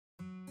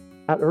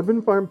At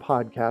Urban Farm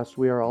Podcast,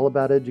 we are all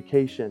about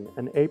education,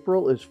 and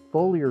April is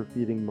foliar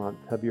feeding month.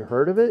 Have you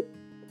heard of it?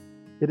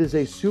 It is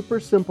a super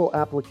simple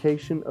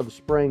application of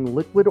spraying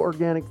liquid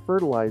organic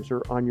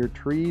fertilizer on your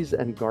trees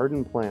and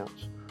garden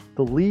plants.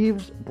 The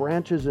leaves,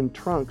 branches, and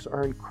trunks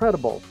are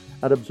incredible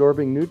at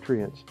absorbing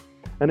nutrients.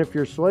 And if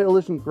your soil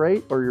isn't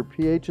great or your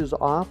pH is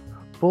off,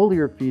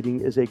 foliar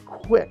feeding is a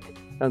quick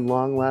and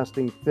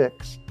long-lasting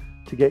fix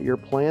to get your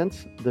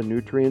plants the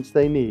nutrients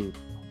they need.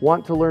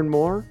 Want to learn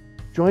more?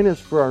 Join us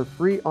for our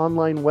free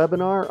online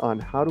webinar on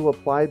how to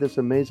apply this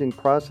amazing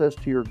process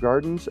to your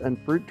gardens and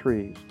fruit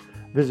trees.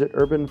 Visit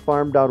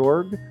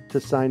urbanfarm.org to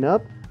sign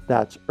up.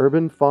 That's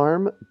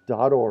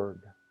urbanfarm.org.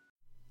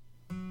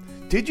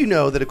 Did you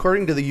know that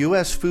according to the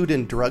U.S. Food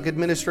and Drug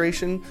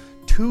Administration,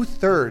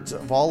 2/3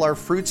 of all our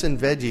fruits and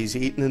veggies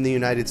eaten in the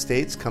United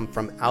States come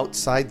from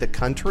outside the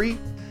country?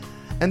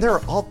 And there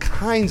are all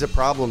kinds of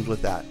problems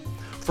with that.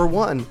 For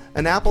one,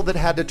 an apple that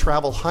had to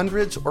travel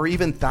hundreds or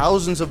even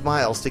thousands of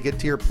miles to get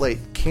to your plate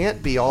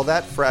can't be all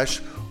that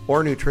fresh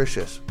or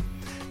nutritious.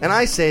 And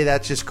I say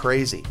that's just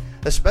crazy,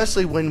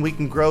 especially when we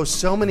can grow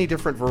so many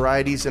different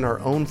varieties in our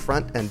own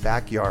front and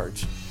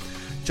backyards.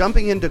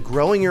 Jumping into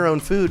growing your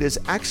own food is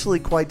actually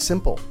quite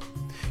simple.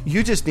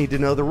 You just need to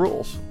know the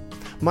rules.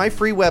 My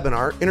free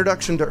webinar,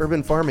 Introduction to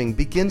Urban Farming,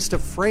 begins to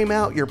frame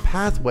out your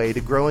pathway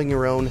to growing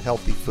your own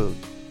healthy food.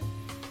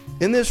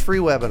 In this free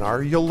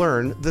webinar, you'll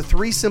learn the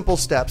 3 simple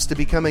steps to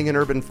becoming an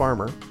urban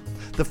farmer,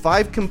 the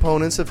 5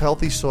 components of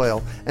healthy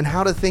soil, and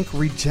how to think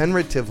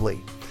regeneratively,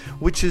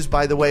 which is,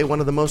 by the way, one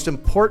of the most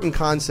important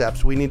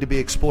concepts we need to be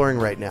exploring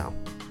right now.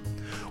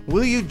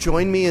 Will you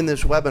join me in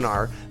this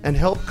webinar and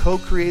help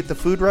co-create the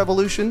food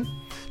revolution?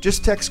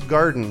 Just text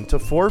GARDEN to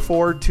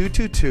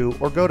 44222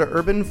 or go to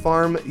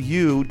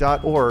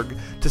urbanfarmu.org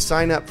to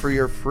sign up for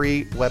your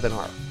free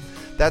webinar.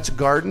 That's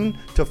GARDEN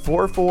to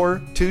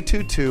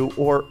 44222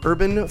 or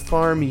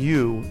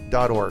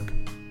urbanfarmu.org.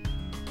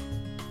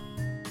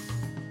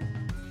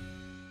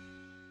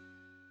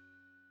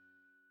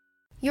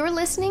 You're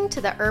listening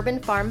to the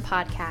Urban Farm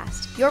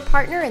Podcast, your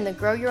partner in the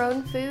Grow Your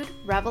Own Food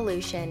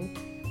revolution.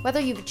 Whether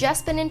you've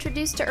just been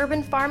introduced to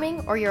urban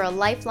farming or you're a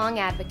lifelong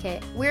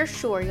advocate, we're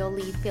sure you'll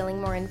leave feeling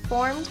more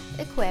informed,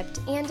 equipped,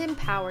 and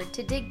empowered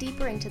to dig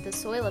deeper into the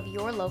soil of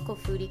your local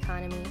food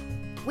economy.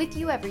 With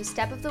you every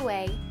step of the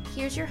way,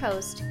 here's your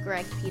host,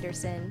 Greg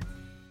Peterson.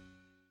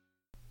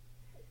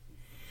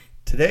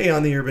 Today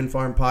on the Urban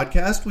Farm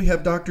Podcast, we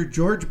have Dr.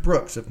 George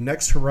Brooks of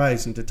Next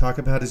Horizon to talk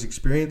about his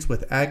experience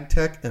with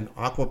Agtech and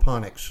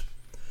Aquaponics.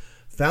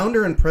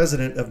 Founder and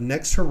president of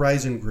Next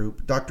Horizon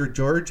Group, Dr.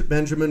 George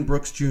Benjamin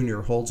Brooks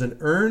Jr. holds an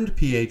earned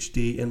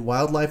PhD in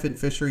Wildlife and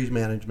Fisheries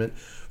Management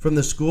from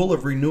the School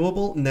of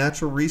Renewable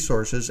Natural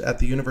Resources at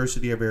the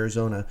University of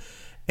Arizona,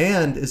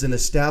 and is an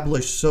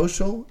established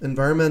social,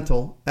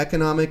 environmental,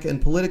 economic, and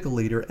political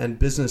leader and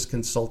business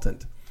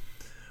consultant.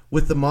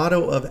 With the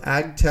motto of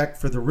Agtech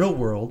for the Real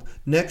World,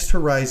 Next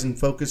Horizon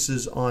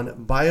focuses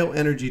on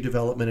bioenergy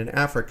development in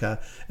Africa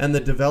and the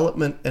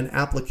development and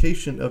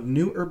application of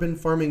new urban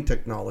farming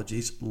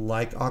technologies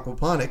like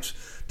aquaponics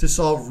to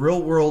solve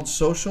real-world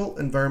social,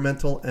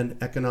 environmental, and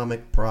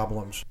economic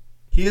problems.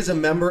 He is a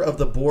member of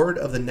the board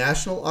of the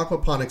National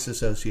Aquaponics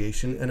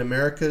Association and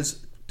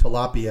America's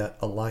Tilapia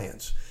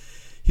Alliance.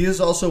 He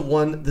has also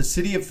won the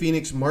City of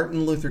Phoenix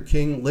Martin Luther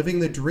King Living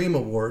the Dream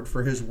Award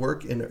for his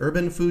work in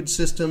urban food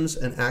systems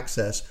and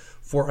access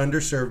for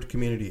underserved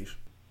communities.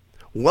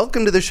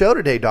 Welcome to the show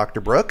today,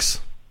 Dr. Brooks.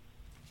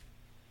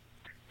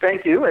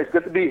 Thank you. It's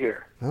good to be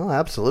here. Oh,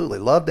 absolutely.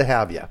 Love to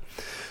have you.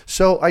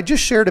 So I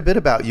just shared a bit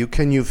about you.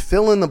 Can you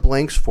fill in the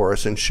blanks for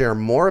us and share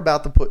more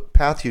about the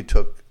path you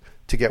took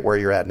to get where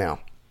you're at now?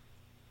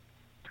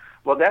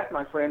 Well, that,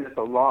 my friend, is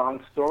a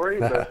long story,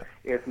 but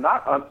it's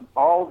not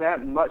all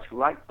that much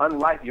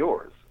unlike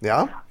yours.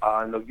 Yeah?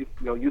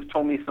 You've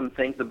told me some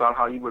things about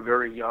how you were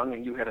very young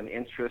and you had an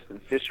interest in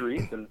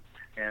fisheries, and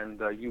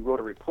you wrote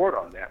a report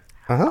on that.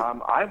 Uh-huh.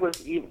 I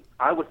was even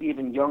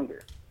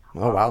younger.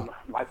 Oh, wow.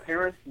 My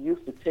parents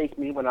used to take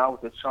me when I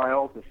was a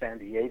child to San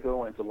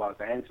Diego and to Los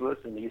Angeles,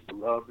 and they used to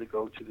love to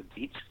go to the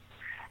beach.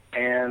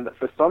 And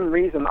for some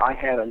reason, I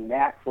had a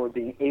knack for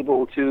being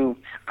able to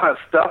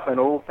stuff an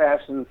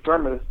old-fashioned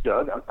thermos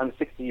jug. I'm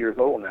 60 years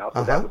old now,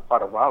 so that was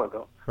quite a while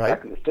ago,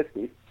 back in the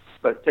 60s.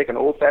 But take an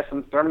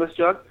old-fashioned thermos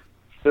jug,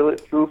 fill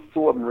it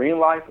full of marine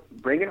life,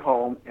 bring it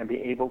home, and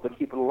be able to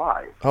keep it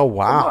alive. Oh,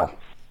 wow.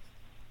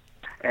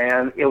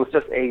 And it was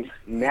just a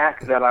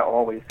knack that I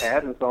always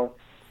had. And so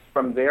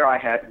from there, I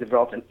had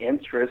developed an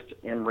interest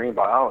in marine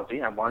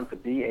biology. I wanted to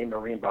be a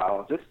marine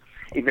biologist.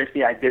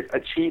 Eventually, I did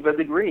achieve a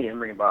degree in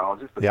marine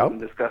biology, but we can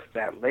discuss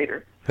that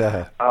later.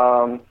 My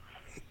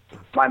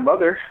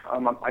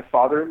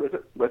father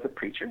was a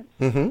preacher,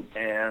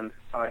 and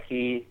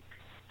he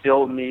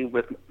filled me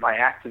with my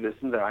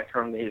activism that I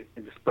currently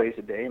display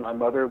today. My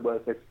mother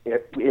was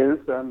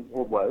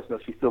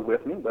she's still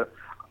with me, but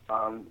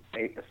a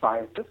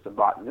scientist, a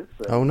botanist,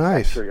 a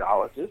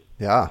bacteriologist.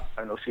 Yeah,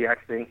 I know she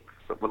actually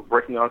was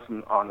working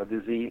on a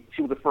disease.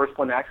 She was the first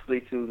one actually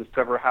to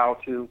discover how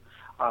to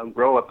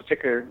grow a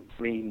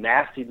particularly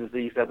nasty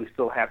disease that we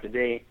still have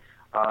today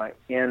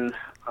in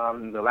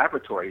the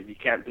laboratory. You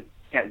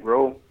can't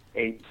grow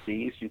a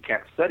disease, you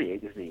can't study a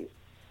disease.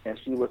 And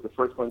she was the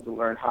first one to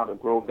learn how to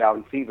grow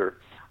valley fever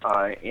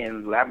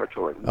in the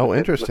laboratory. Oh,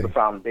 interesting. It was the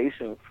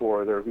foundation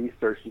for the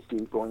research you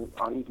see going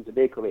on even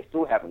today, because they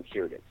still haven't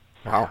cured it.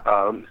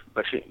 Wow.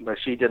 But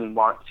she didn't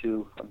want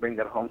to bring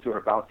that home to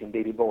her bouncing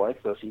baby boy,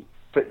 so she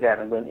put that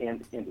and went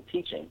into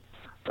teaching.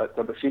 But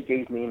she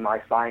gave me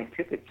my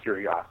scientific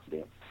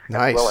curiosity,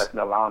 nice. as well as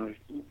allowing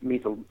me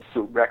to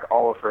wreck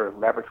all of her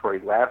laboratory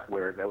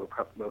glassware that would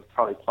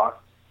probably cost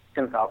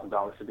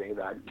 $10,000 a day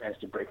that I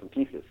managed to break in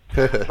pieces.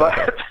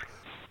 But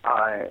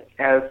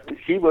as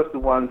she was the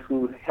one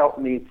who helped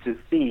me to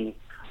see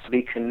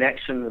the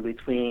connection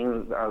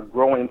between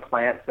growing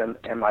plants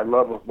and my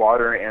love of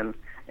water and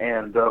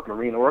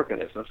marine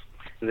organisms,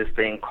 this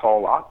thing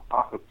called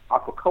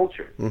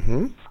aquaculture.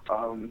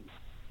 Mm-hmm.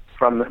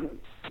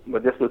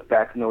 But this was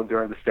back,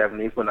 during the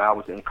 70s when I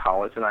was in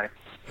college, and I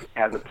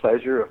had the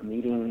pleasure of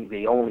meeting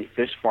the only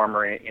fish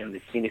farmer in the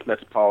Phoenix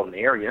metropolitan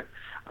area,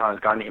 a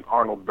guy named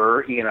Arnold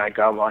Burr. He and I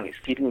got along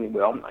exceedingly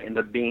well. I ended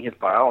up being his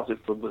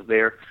biologist, but was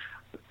there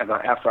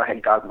after I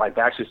had got my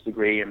bachelor's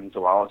degree in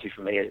zoology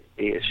from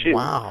ASU.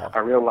 Wow. I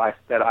realized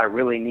that I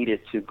really needed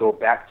to go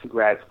back to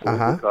grad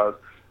school because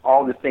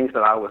all the things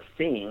that I was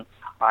seeing,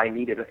 I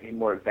needed a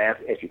more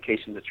advanced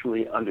education to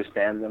truly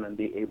understand them and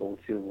be able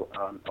to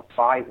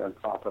apply them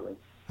properly.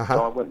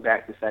 So I went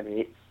back to San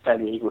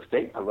Diego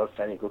State. I love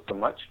San Diego so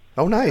much.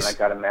 Oh, nice. And I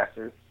got a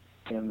master's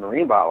in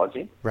marine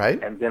biology.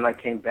 Right. And then I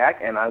came back,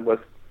 and I was,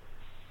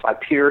 by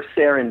pure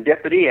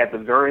serendipity at the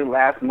very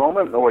last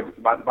moment, or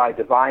by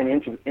divine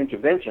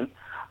intervention,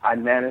 I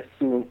managed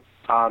to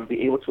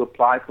be able to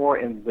apply for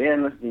and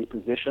win the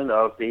position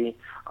of the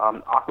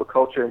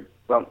aquaculture.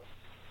 Well,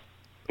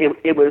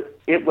 it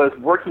was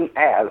working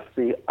as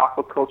the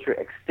aquaculture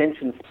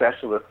extension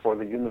specialist for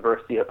the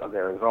University of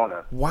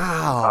Arizona.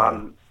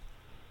 Wow.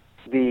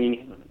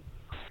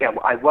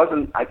 That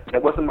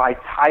wasn't my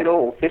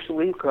title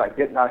officially, because I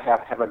did not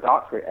have a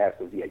doctorate as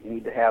of yet. You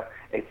need to have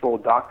a full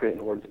doctorate in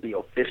order to be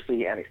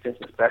officially an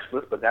extension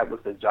specialist, but that was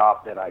the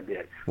job that I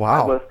did.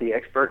 Wow. I was the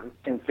expert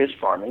in fish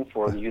farming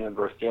for the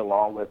university,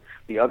 along with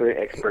the other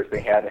experts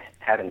they had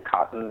in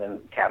cotton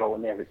and cattle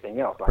and everything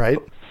else. Right.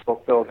 I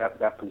fulfilled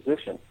that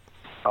position.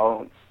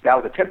 That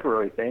was a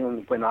temporary thing,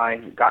 and when I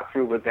got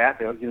through with that,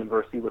 the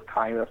university was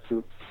kind enough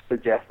to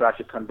suggest that I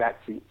should come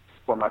back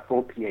for my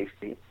full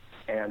PhD.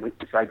 And which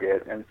I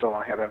did, and so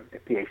I have a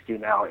PhD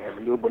now in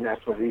renewable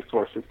natural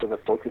resources with a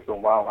focus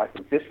on wildlife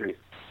and fisheries.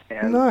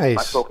 And nice.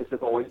 My focus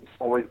has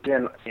always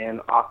been in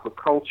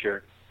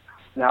aquaculture.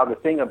 Now, the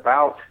thing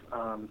about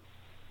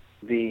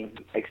the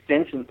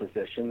extension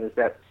position is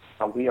that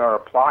we are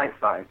applied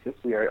scientists.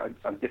 We are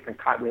a different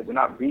kind. We're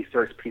not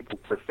research people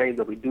per se,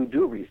 though we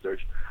do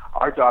research.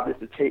 Our job is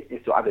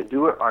to either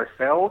do it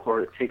ourselves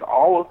or to take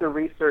all of the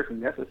research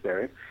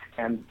necessary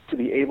and to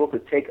be able to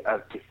take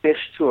a fish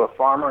to a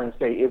farmer and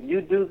say, if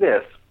you do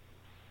this,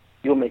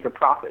 you'll make a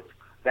profit.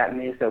 That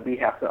means that we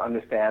have to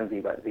understand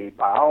the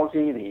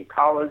biology, the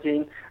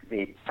ecology,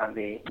 the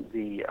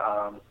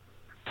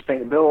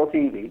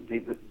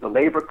sustainability, the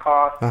labor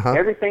costs,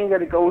 everything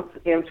that goes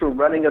into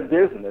running a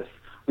business.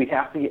 We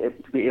have to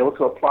be able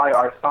to apply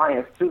our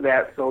science to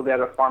that so that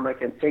a farmer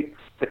can take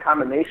the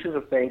combinations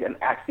of things and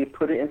actually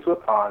put it into a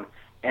pond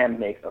and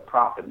make a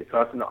profit,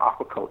 because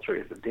aquaculture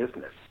is a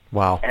business.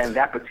 Wow. And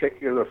that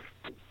particular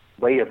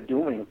way of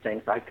doing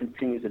things I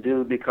continue to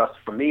do, because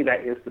for me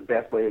that is the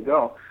best way to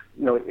go.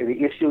 The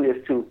issue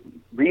is to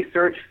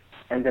research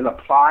and then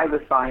apply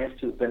the science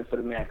to the benefit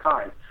of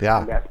mankind. Yeah.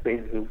 And that's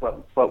basically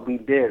what we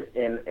did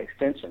in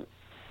extension.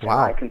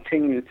 Wow. And I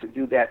continue to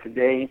do that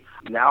today,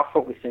 now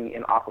focusing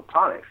in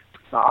aquaponics.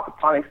 Now,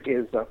 aquaponics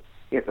is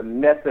a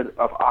method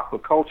of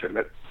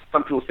aquaculture.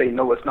 Some people say,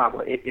 no, it's not.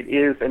 Well, it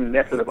is a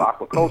method of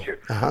aquaculture.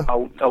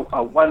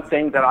 One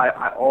thing that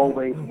I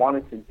always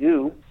wanted to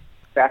do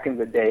back in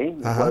the day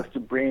was to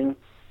bring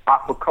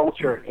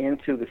aquaculture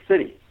into the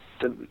city.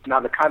 Now,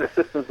 the kind of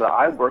systems that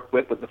I work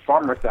with the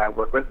farmers that I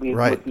work with, we're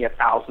looking at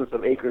thousands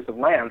of acres of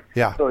land,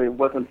 so it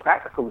wasn't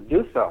practical to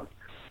do so.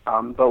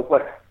 But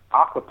what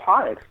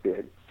aquaponics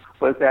did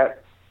was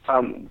that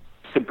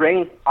to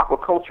bring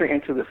aquaculture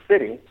into the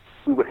city,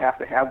 we would have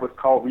to have what's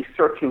called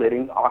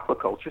recirculating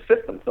aquaculture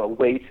systems, so a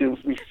way to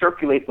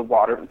recirculate the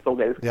water so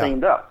that it's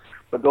cleaned up.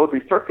 But those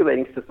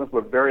recirculating systems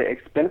were very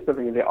expensive,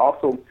 and they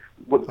also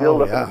would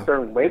build up a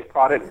certain waste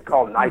product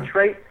called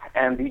nitrate,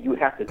 and you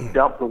have to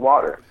dump the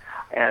water.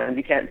 And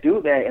you can't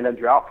do that in a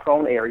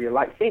drought-prone area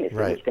like Phoenix.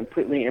 Right. It's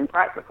completely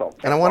impractical.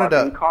 And I wanted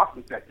to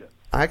cost-effective.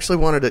 I actually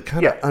wanted to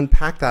kind of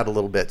unpack that a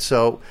little bit.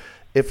 So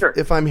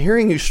if I'm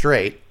hearing you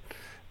straight,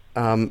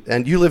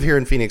 and you live here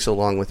in Phoenix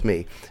along with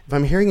me, if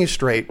I'm hearing you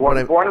straight, born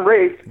and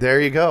raised.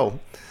 There you go.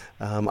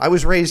 I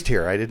was raised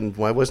here. I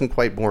wasn't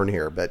quite born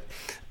here, but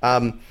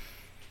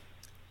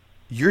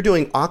you're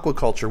doing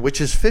aquaculture, which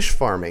is fish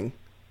farming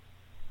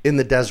in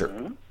the desert.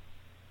 Mm-hmm.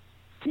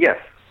 Yes.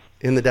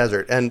 In the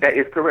desert. And that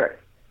is correct.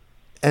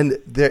 And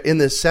they're in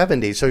the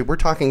 70s, so we're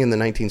talking in the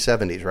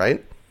 1970s,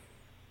 right?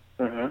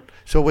 Mm-hmm.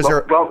 So was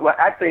there? Well,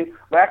 actually,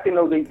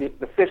 no.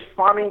 The fish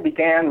farming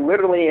began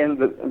literally in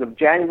the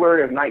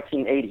January of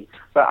 1980.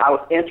 But I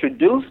was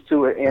introduced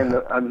to it in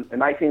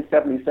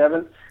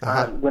 1977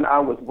 when I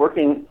was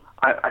working.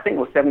 I think it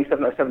was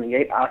 77 or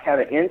 78. I had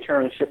an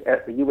internship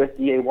at the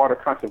USDA Water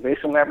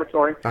Conservation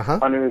Laboratory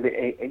under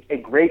a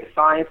great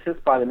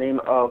scientist by the name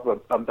of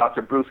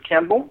Dr. Bruce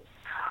Kimball,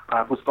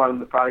 who's going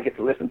to probably get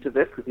to listen to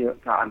this because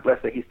I'm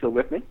blessed that he's still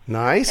with me.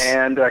 Nice.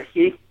 And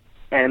he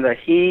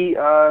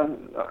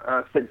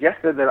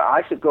suggested that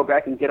I should go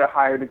back and get a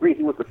higher degree.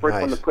 He was the first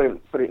one to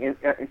put it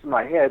into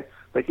my head,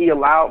 but he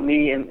allowed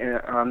me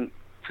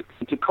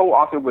to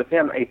co-author with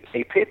him a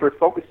paper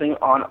focusing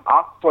on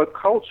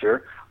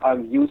aquaculture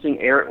using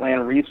arid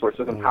land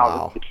resources and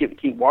how to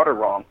keep water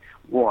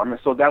warm. And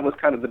so that was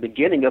kind of the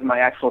beginning of my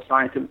actual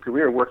scientific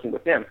career working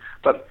with him.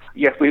 But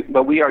yes,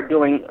 we are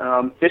doing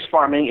fish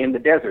farming in the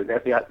desert.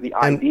 That's the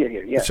idea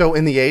here. Yes. So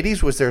in the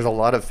 80s, was there a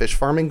lot of fish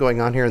farming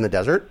going on here in the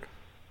desert?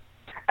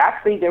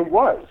 Actually, there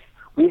was.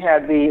 We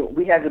had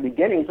the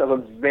beginnings of a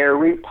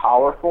very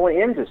powerful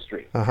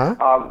industry.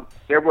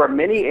 There were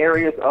many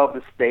areas of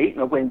the state,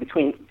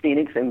 between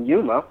Phoenix and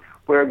Yuma,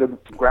 where the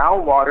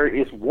groundwater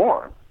is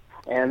warm,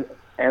 and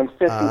since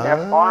we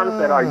have farms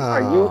that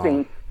are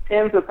using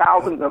tens of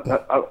thousands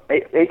of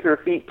acre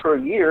feet per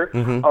year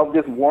of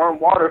this warm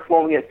water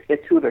flowing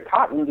into the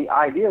cotton, the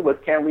idea was,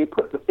 can we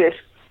put the fish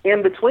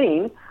in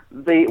between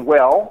the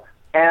well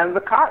and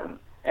the cotton?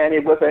 And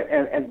it was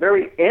a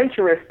very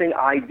interesting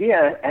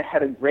idea and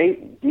had a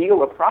great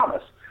deal of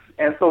promise.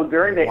 And so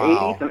during the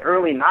 80s and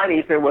early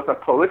 90s, there was a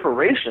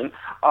proliferation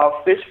of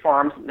fish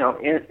farms,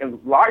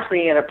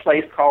 largely in a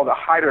place called the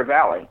Hyder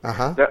Valley.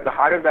 The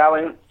Hyder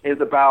Valley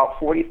is about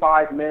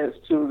 45 minutes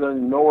to the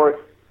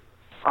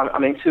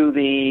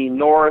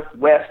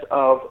northwest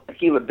of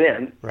Gila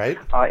Bend. Right.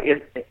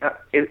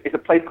 It's a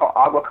place called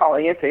Agua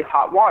Caliente,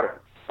 hot water.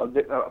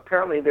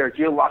 Apparently, there are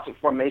geologic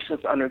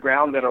formations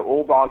underground that are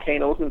old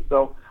volcanoes, and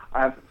so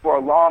for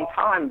a long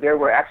time there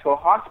were actual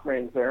hot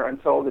springs there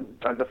until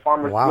the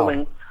farmers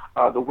drilling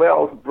the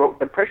wells broke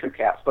the pressure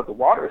caps, but the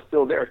water is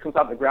still there. It comes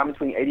out of the ground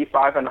between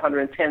 85 and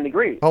 110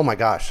 degrees. Oh my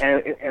gosh!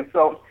 And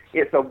so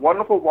it's a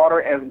wonderful water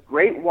and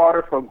great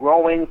water for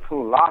growing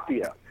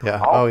tilapia.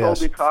 Yeah.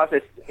 Also because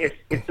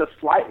it's just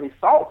slightly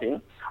salty.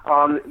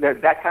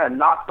 That kind of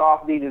knocks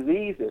off the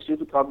disease issues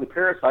because the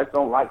parasites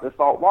don't like the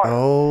salt water.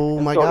 Oh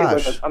my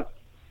gosh!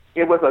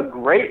 It was a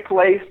great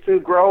place to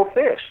grow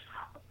fish,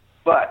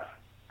 but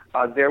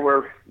there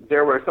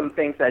were some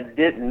things that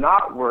did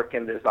not work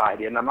in this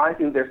idea. Now, mind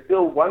you, there's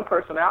still one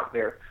person out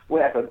there who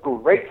has a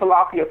great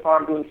tilapia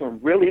farm doing some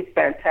really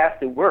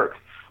fantastic work,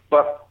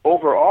 but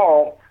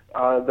overall,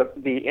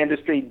 the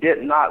industry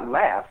did not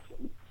last.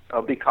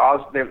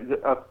 Because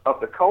of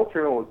the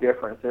cultural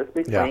differences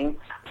between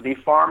the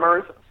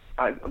farmers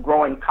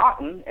growing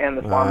cotton and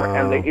the farmer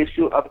and the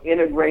issue of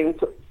integrating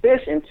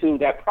fish into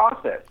that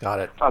process. Got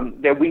it.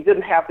 That we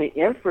didn't have the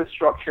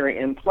infrastructure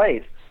in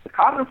place. The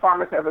cotton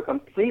farmers have a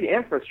complete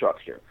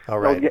infrastructure. All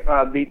right.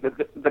 So,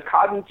 the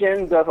cotton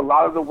gin does a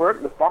lot of the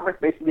work. The farmers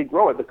basically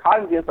grow it. The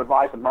cotton gin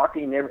provides the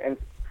marketing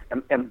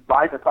and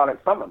buys the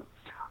product from them.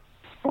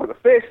 For the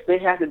fish, they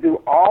had to do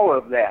all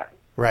of that.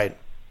 Right.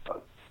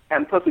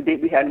 And plus,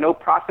 we had no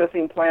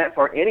processing plant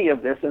for any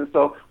of this, and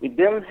so we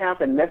didn't have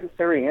the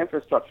necessary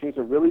infrastructure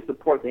to really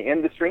support the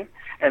industry.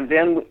 And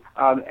then,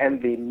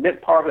 and the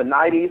mid part of the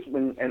 90s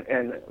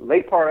and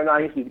late part of the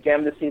 90s, we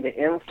began to see the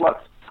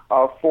influx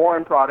of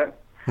foreign products,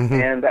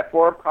 and that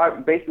foreign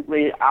product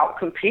basically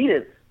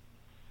outcompeted,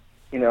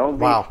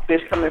 the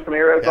fish coming from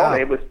Arizona.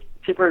 It was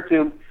cheaper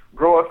to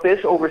grow a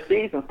fish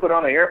overseas and put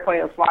on an airplane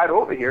and fly it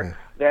over here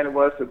than it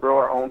was to grow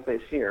our own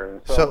fish here.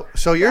 And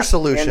so your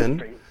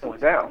solution,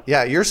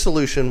 your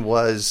solution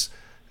was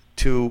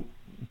to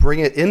bring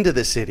it into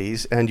the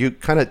cities, and you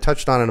kind of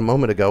touched on it a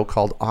moment ago,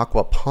 called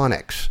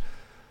aquaponics.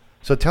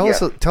 So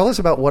tell us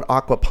about what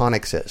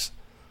aquaponics is.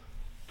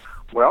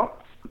 Well,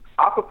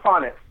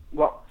 aquaponics.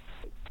 Well,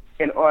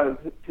 in order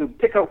to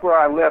pick up where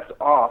I left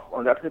off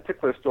on that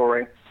particular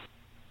story,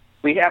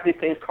 we have these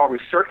things called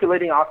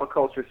recirculating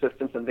aquaculture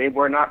systems, and they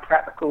were not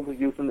practical to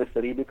use in the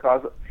city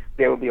because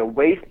there would be a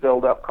waste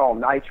buildup called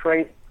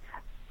nitrate,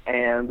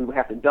 and we would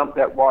have to dump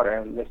that water,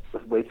 and this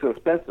was way too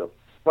expensive.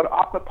 What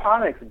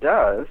aquaponics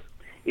does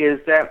is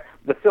that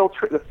the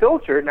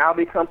filter now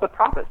becomes a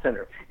profit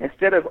center.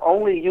 Instead of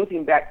only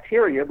using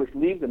bacteria, which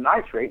leave the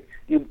nitrate,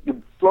 you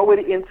throw it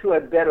into a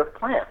bed of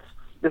plants.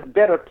 This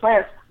bed of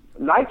plants,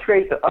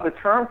 nitrate, the other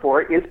term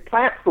for it, is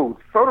plant food,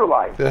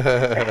 fertilizer.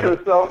 And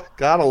so,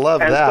 gotta love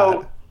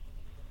that.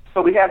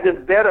 So we have this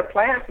bed of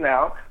plants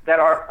now that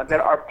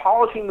are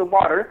polishing the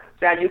water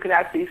that you can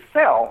actually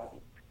sell.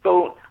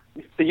 So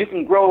you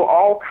can grow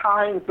all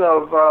kinds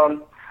of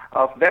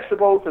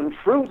vegetables and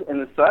fruit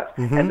and such,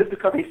 and this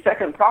becomes a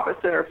second profit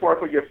center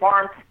for your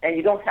farm, and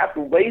you don't have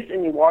to waste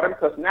any water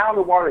because now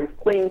the water is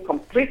clean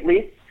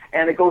completely,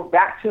 and it goes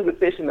back to the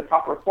fish in the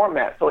proper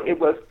format. So it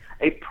was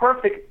a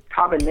perfect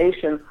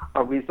combination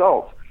of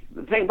results.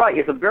 the thing about it,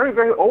 it's a very,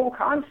 very old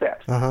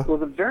concept. Uh-huh. It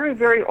was a very,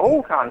 very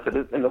old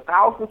concept. In the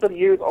thousands of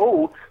years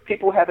old,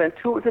 people have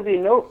intuitively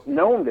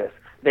known this.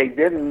 They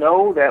didn't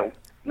know that,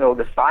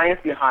 the science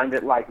behind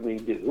it like we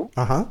do.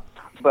 Uh-huh.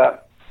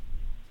 But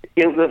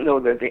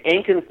the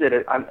Incans did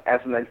it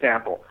as an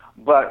example.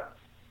 But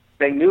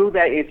they knew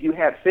that if you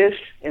had fish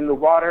in the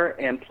water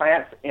and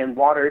plants in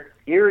water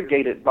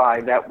irrigated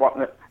by that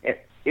water,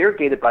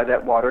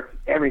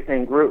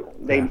 everything grew.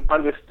 They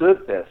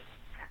understood this,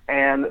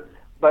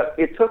 but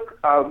it took.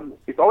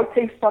 It always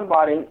takes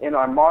somebody in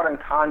our modern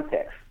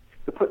context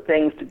to put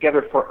things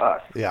together for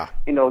us. Yeah.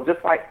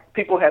 Just like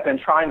people have been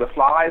trying to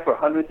fly for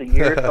hundreds of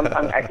years,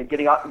 sometimes actually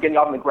getting off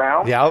the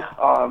ground. Yep.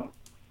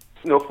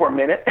 For a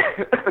minute.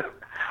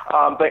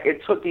 But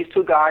it took these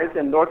two guys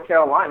in North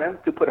Carolina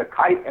to put a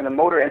kite and a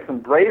motor and some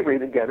bravery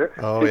together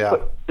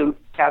to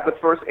have the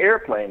first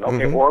airplane.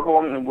 Okay, Mm-hmm. Orville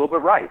and Wilbur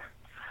Wright.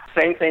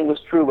 Same thing was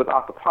true with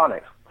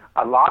aquaponics.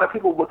 A lot of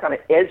people were kind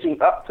of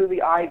edging up to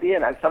the idea,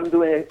 and some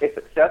doing it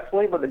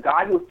successfully, but the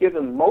guy who's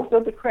given most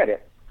of the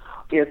credit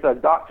is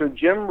Dr.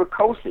 Jim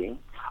Riccossi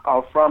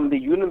from the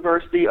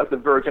University of the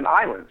Virgin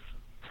Islands.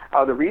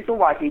 The reason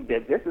why he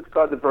did this is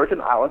because the Virgin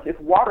Islands is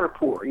water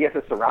poor. Yes,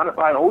 it's surrounded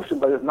by an ocean,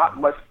 but there's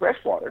not much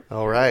fresh water.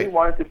 All right. He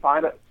wanted to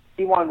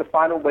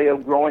find a way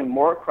of growing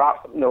more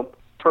crops,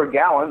 per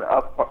gallon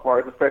as far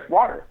as the fresh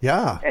water.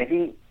 Yeah.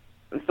 And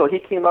so he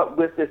came up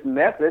with this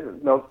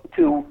method,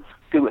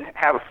 to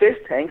have fish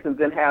tanks and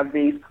then have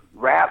these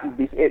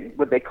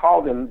what they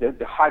call them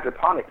the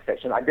hydroponic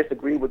section. I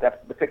disagree with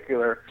that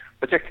particular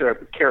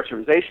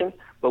characterization,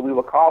 but we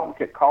will call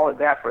it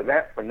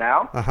that for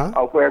now.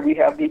 Uh-huh. Where we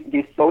have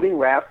these floating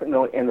rafts, in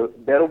the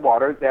bed of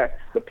water that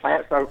the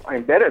plants are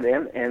embedded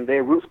in, and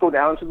their roots go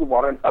down into the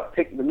water and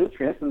uptake the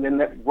nutrients, and then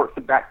that works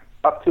it back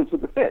up to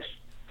the fish.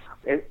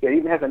 It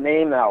even has a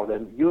name now,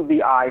 the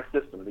UVI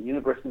system, the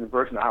University of the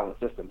Virgin Islands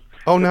system.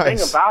 Oh, The nice.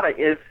 thing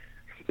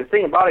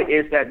about it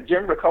is that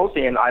Jim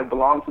Riccossi and I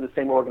belong to the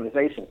same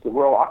organization, the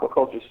World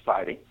Aquaculture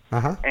Society.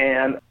 Uh-huh.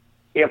 And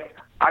if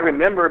I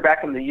remember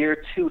back in the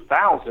year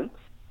 2000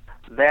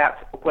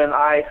 that when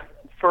I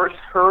first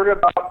heard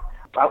about,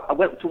 I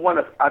went to one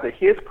of either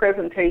his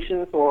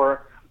presentations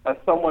or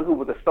someone who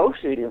was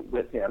associated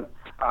with him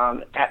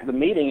at the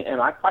meeting, and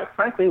I quite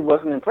frankly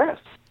wasn't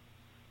impressed.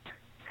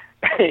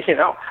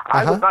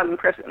 I was not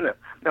impressed.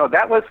 No,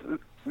 that was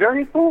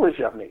very foolish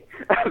of me.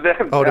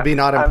 To be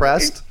not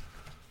impressed?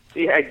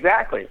 Yeah,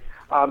 exactly.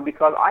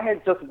 Because I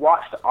had just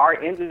watched our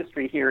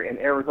industry here in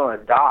Arizona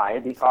die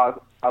because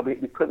we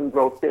couldn't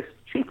grow fish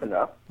cheap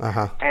enough.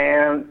 Uh-huh.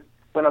 And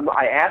when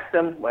I asked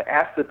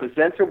the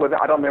presenter,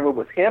 whether I don't remember it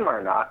was him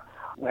or not,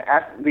 when I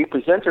asked the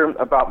presenter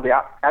about the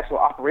actual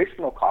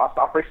operational costs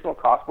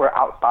were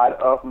outside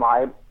of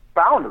my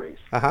boundaries.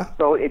 Uh-huh.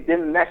 So it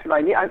didn't match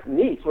my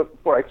needs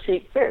for a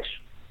cheap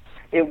fish.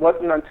 It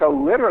wasn't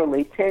until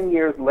literally 10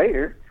 years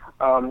later,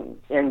 and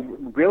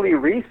really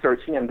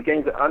researching and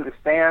beginning to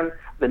understand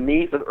the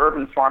needs of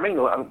urban farming,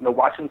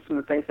 watching some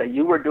of the things that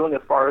you were doing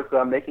as far as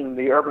making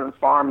the urban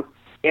farms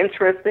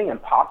interesting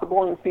and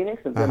possible in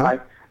Phoenix, and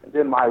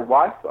then my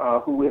wife,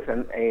 who is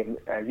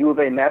a U of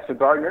A master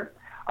gardener,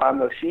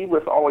 she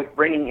was always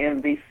bringing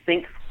in these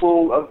sinks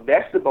full of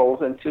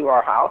vegetables into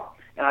our house,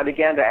 and I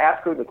began to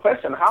ask her the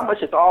question: how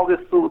much is all this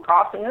food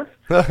costing us?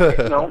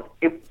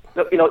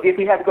 If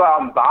we had to go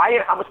out and buy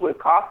it, how much would it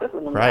cost us?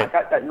 And when I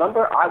got that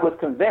number, I was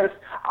convinced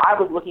I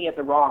was looking at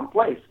the wrong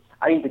place.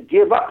 I need to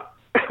give up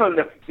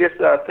this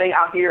thing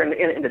out here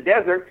in the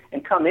desert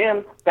and come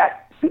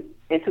back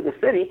into the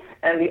city.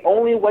 And the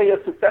only way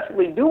of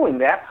successfully doing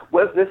that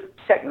was this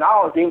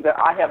technology that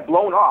I had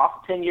blown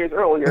off 10 years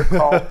earlier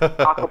called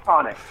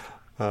aquaponics.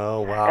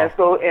 Oh, wow. And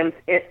so in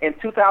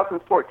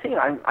 2014,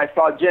 I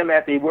saw Jim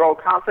at the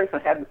World Conference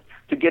and had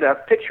to get a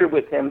picture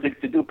with him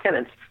to do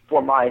penance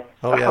for my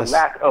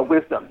lack of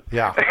wisdom.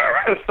 Yeah.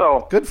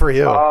 So good for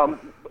you.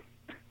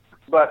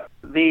 But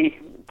the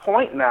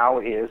point now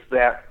is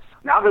that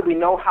now that we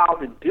know how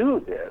to do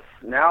this,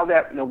 now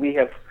that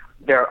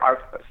there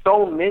are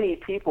so many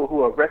people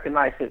who have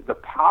recognized the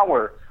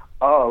power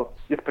of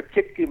this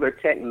particular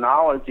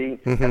technology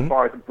as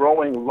far as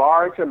growing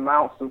large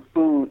amounts of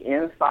food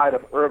inside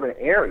of urban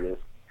areas.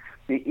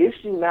 The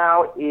issue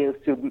now is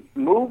to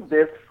move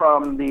this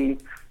from the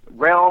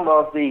realm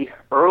of the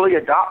early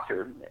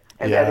adopter,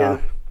 and that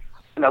is,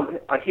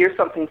 here's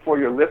something for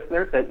your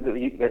listeners that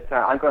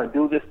I'm going to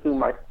do this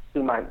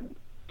through my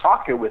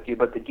talk here with you,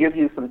 but to give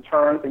you some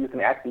terms that you can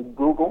actually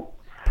Google.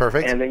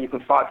 Perfect. And then you can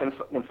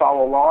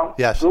follow along.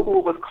 Yes.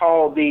 Google was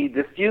called the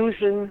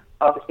diffusion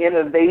of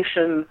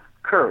innovation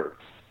curve.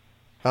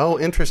 Oh,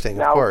 interesting.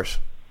 Of course.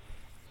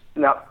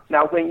 Now,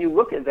 when you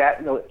look at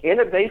that,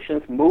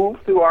 innovations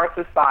move through our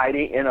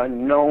society in a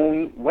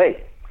known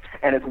way,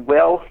 and it's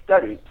well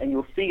studied, and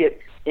you'll see it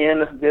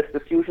in this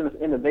diffusion of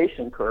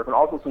innovation curve, and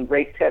also some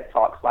great TED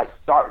Talks like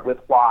Start With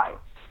Why.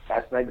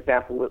 That's an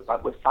example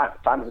with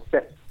Simon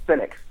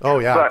Sinek. Oh,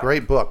 yeah.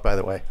 Great book, by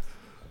the way.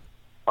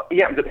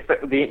 Yeah,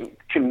 the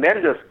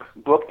tremendous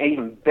book, and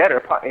even better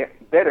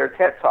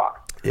TED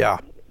Talk. Yeah.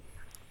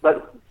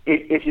 But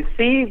if you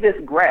see this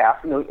graph,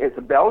 it's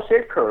a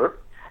bell-shaped curve,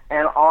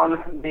 and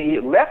on the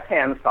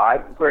left-hand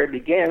side, where it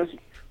begins,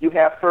 you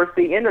have first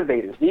the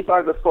innovators. These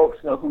are the folks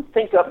who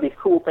think up these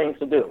cool things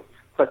to do,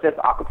 such as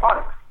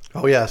aquaponics.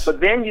 Oh, yes.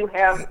 But then you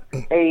have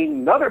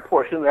another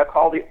portion that are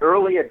called the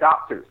early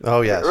adopters.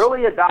 Oh, yes. The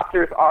early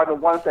adopters are the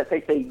ones that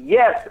say,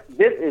 yes,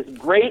 this is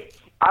great.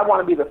 I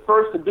want to be the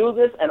first to do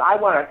this, and I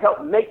want to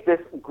help make this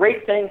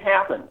great thing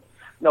happen.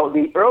 No,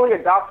 the early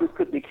adopters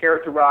could be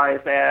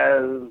characterized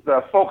as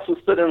the folks who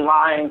stood in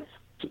line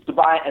to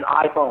buy an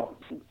iPhone.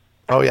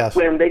 Oh, yes.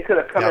 When they could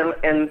have come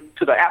in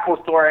to the Apple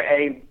store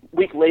a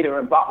week later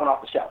and bought one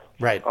off the shelf.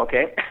 Right.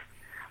 Okay?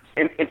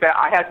 In fact,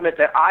 I have to admit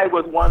that I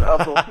was one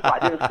of those people. I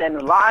didn't stand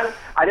in line.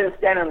 I didn't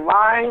stand in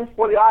line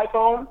for the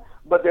iPhone,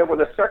 but there was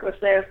a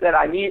circumstance that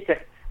I needed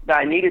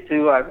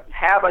to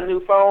have a new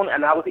phone,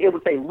 and I was able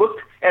to say, look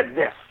at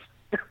this.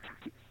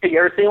 You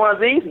ever seen one of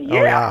these? Yeah.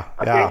 Oh, yeah.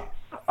 Okay.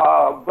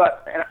 Yeah.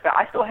 But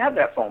I still have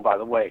that phone, by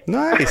the way.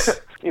 Nice.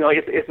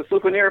 It's a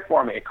souvenir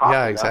for me. It cost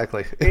Yeah, me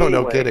exactly. Anyway. Oh,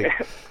 no kidding.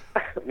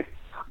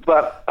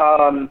 But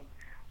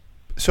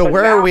so but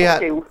where now, are we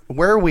at? okay,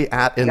 Where are we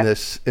at in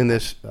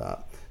this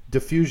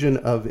diffusion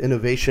of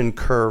innovation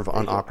curve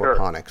on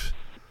aquaponics?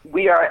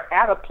 We are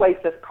at a place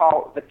that's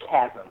called the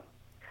chasm.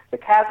 The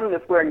chasm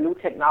is where new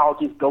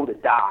technologies go to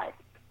die.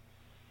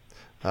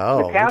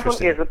 Oh, the chasm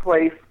interesting. is a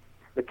place.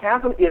 The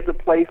chasm is the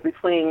place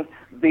between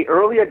the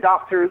early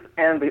adopters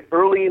and the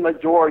early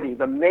majority,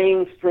 the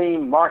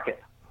mainstream market.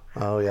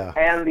 Oh, yeah.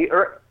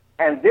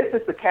 And this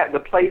is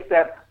the place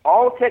that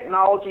all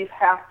technologies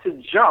have to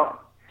jump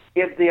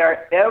if they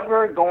are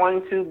ever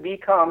going to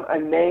become a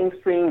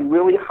mainstream,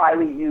 really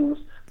highly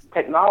used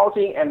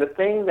technology. And the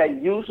thing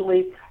that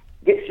usually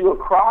gets you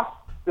across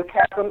the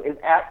chasm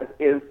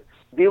is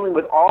dealing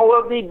with all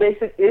of the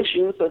basic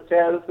issues, such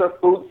as the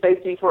food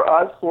safety for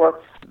us,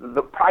 or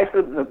the price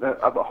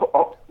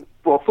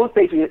well, food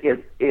safety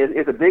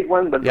is a big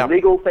one, but the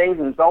legal things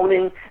and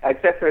zoning,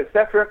 et cetera, et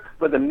cetera.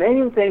 But the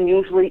main thing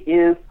usually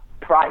is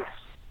price.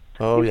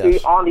 Oh, you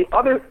yes. see, on the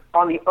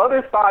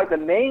other side, the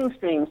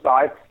mainstream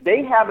side,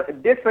 they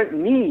have different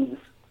needs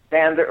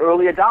than the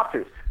early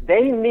adopters.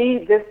 They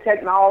need this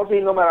technology,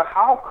 no matter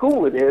how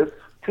cool it is,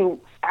 to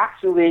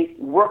actually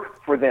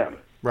work for them.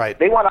 Right.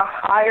 They want to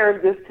hire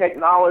this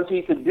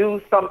technology to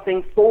do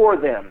something for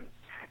them,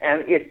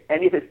 and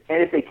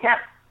if they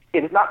can't,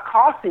 if it's not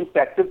cost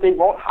effective, they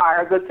won't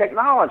hire the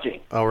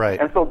technology. Oh, right.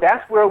 And so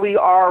that's where we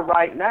are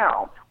right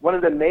now. One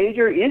of the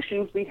major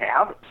issues we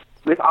have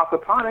with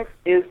aquaponics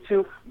is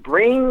to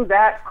bring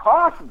that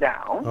cost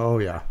down. Oh,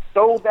 yeah.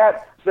 So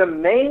that the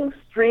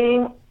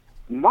mainstream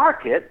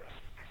market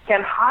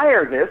can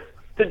hire this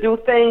to do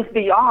things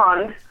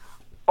beyond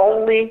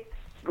only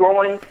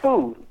growing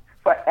food.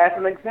 But as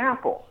an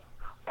example,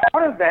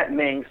 part of that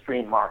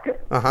mainstream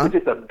market, which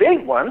is a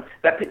big one,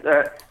 that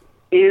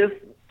is,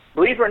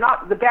 believe it or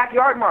not, the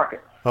backyard market.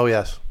 Oh,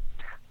 yes.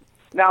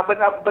 Now, but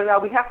now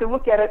we have to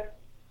look at it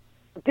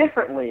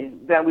differently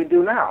than we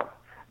do now.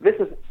 This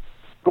is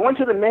going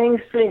to the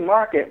mainstream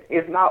market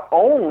is not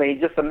only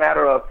just a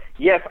matter of,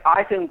 yes,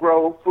 I can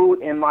grow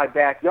food in my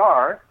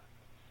backyard,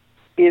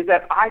 is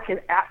that I can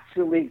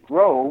actually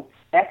grow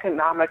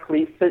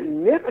economically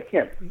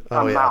significant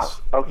amounts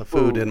of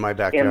food in my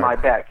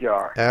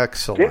backyard.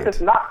 Excellent. This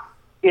is not,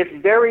 it's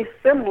very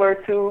similar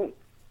to,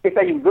 if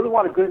you really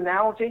want a good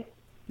analogy,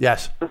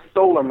 yes, the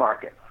solar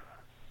market.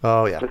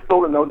 Oh, yeah. The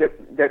solar, no,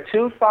 there are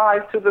two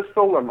sides to the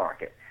solar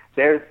market.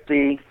 There's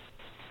the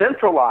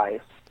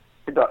centralized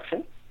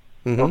production.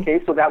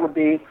 Okay, so that would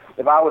be,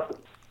 if I was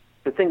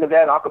to think of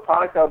that in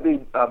aquaponics, that would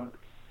be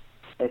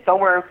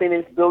somewhere in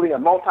Phoenix building a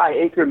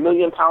multi-acre,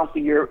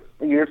 million-pound-a-year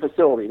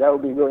facility. That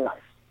would be really nice.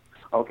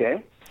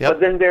 Okay? Yep. But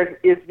then there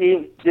is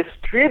the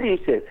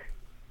distributed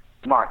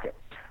market.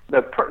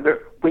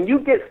 When you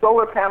get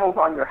solar panels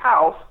on your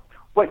house,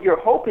 what you're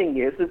hoping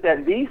is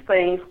that these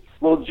things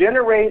will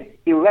generate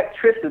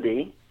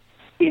electricity,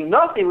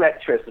 enough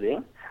electricity,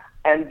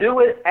 and do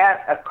it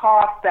at a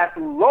cost that's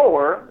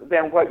lower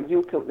than what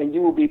you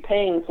will be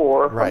paying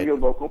for from your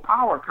local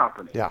power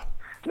company. Yeah.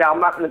 Now,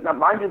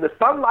 mind you, the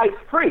sunlight's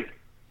free.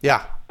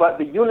 Yeah. But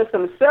the units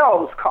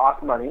themselves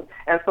cost money,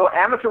 and so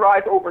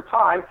amortized over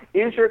time,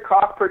 is your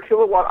cost per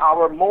kilowatt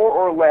hour more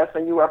or less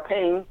than you are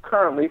paying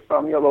currently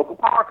from your local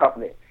power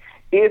company?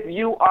 If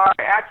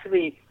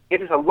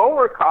it's a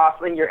lower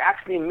cost, then you're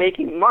actually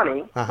making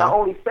money, not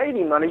only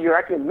saving money, you're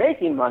actually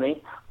making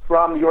money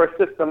from your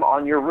system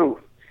on your roof.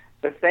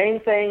 The same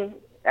thing,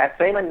 that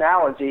same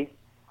analogy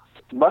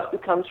must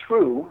become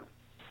true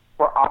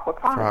for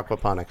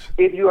aquaponics.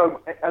 If you are,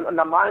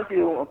 now mind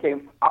you, okay,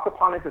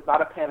 aquaponics is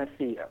not a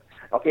panacea.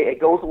 Okay, it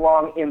goes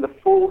along in the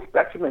full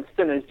spectrum and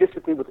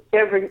synergistically with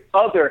every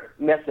other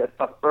method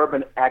of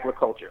urban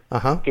agriculture.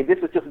 Okay, this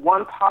is just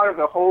one part of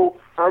the whole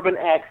urban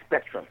ag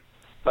spectrum.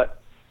 But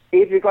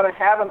if you're going to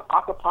have an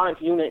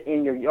aquaponics unit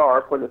in your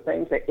yard for the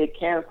things that it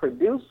can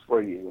produce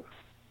for you,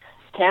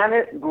 can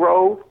it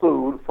grow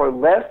food for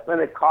less than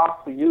it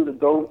costs for you to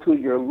go to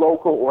your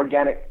local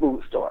organic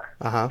food store?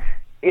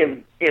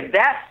 If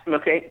that's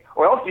okay,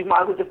 or else you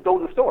might as well just go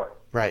to the store.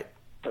 Right.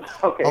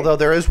 Okay. Although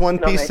there is one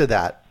piece to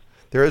that.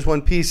 There is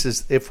one piece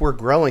is if we're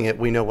growing it,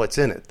 we know what's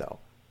in it, though.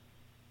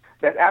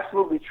 That's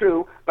absolutely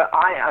true, but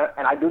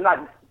I do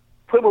not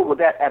quibble with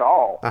that at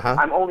all.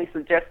 I'm only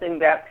suggesting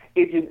that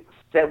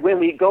that when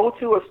we go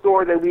to a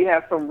store that we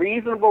have some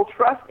reasonable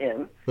trust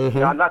in,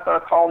 I'm not going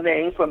to call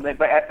names,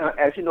 but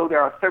as you know,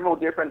 there are several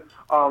different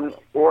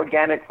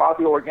organic,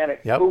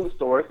 quasi-organic food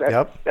stores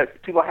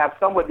that people have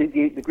somewhat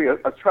degree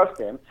of trust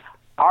in.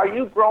 Are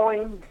you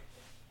growing?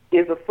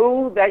 Is the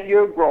food that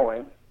you're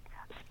growing,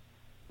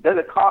 does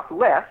it cost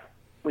less?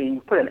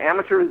 We put in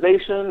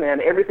amortization and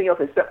everything else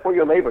except for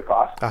your labor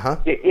costs.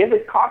 If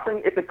it's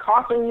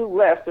costing you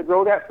less to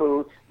grow that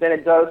food than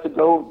it does to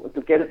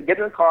get in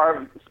the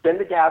car, spend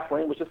the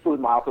gasoline, which is food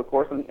miles, of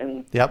course,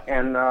 and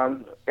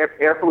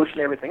air pollution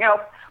and everything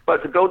else,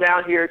 but to go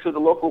down here to the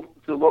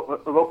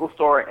local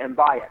store and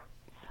buy it.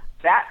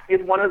 That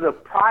is one of the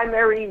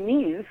primary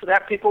needs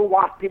that people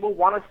want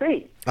to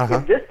see.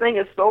 If this thing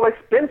is so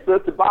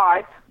expensive to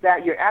buy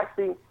that you're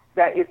actually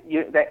that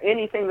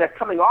anything that's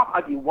coming off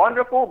might be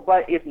wonderful,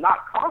 but it's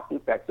not cost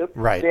effective,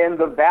 then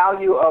the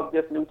value of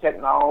this new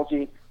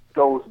technology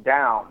goes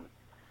down.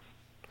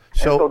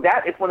 So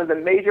that is one of the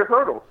major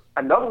hurdles.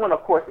 Another one,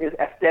 of course, is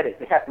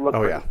aesthetics. It has to look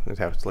pretty. It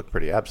has to look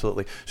pretty,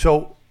 absolutely.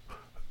 So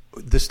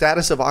the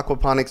status of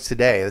aquaponics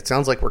today, it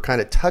sounds like we're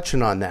kind of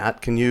touching on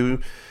that. Can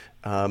you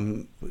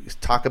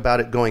talk about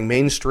it going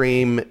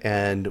mainstream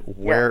and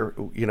where,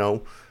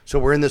 so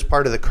we're in this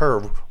part of the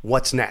curve.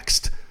 What's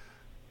next?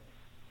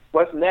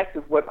 What's next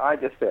is what I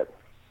just said.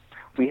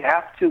 We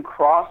have to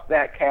cross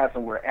that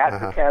chasm. We're at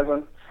the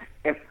chasm.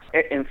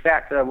 In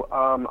fact,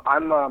 I'm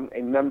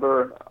a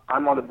member.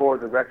 I'm on the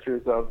board of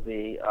directors of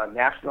the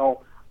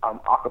National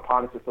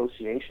Aquaponics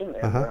Association,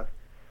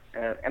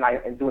 and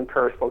I do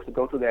encourage folks to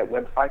go to that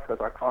website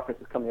because our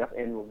conference is coming up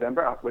in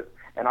November.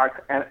 And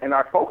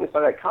our focus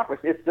on that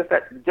conference is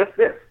just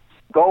this: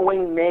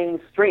 going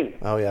mainstream.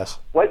 Oh yes.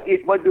 What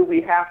do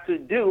we have to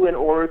do in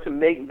order to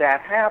make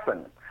that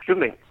happen? Excuse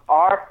me.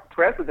 Our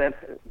president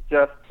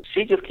just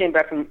came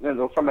back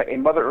from a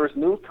Mother Earth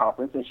News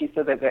conference, and she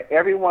said that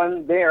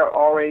everyone there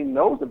already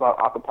knows about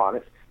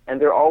aquaponics, and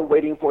they're all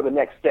waiting for the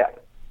next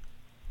step.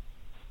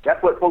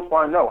 That's what folks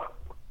want to know.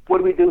 What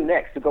do we do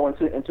next to go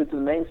into the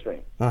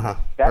mainstream?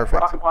 That's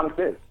what aquaponics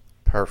is.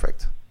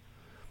 Perfect.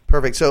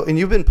 So, and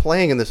you've been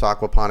playing in this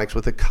aquaponics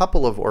with a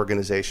couple of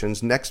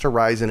organizations, Next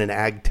Horizon and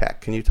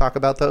Agtech. Can you talk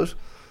about those?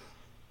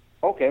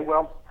 Okay.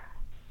 Well,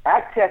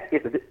 Agtech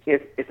is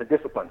a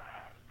discipline.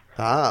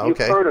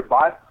 Okay.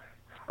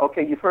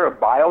 You've heard of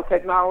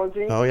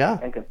biotechnology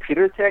and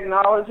computer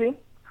technology.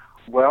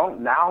 Well,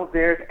 now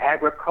there's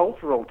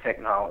agricultural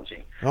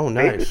technology. Oh,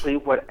 nice.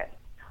 Basically,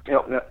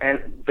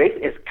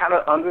 it's kind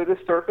of under the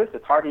surface.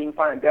 It's hard to even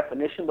find a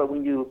definition, but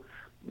when you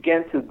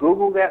begin to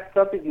Google that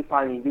subject, you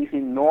find these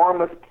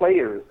enormous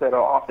players that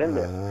are off in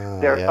there.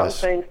 There are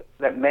some things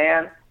that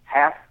man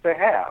has to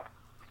have.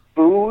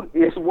 Food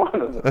is one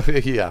of them.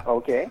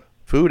 Okay.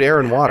 Food, air,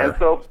 and water. And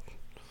so,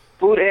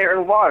 food, air,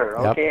 and water.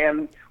 Okay,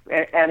 and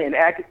in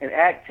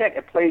Agtech,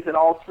 it plays in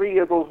all three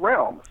of those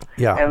realms.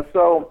 Yeah. And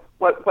so,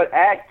 what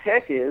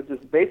Agtech is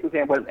basically,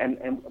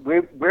 and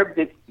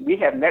we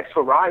have Next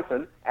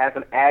Horizon as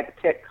an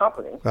Agtech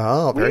company.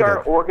 Oh, very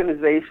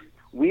good.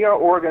 We are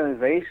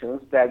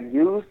organizations that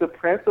use the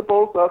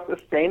principles of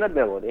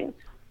sustainability,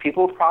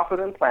 people, profit,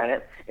 and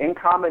planet, in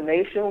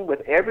combination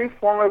with every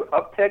form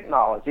of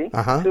technology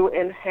to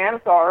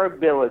enhance our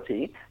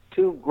ability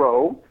to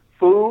grow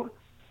food,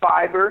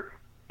 fiber,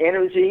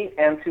 energy,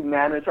 and to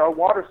manage our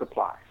water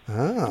supply.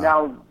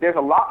 Now, there's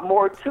a lot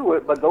more to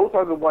it, but those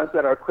are the ones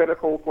that are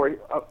critical for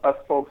us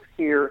folks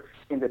here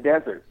in the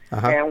desert.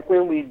 And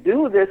when we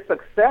do this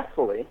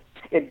successfully,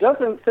 it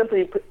doesn't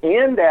simply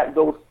end at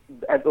those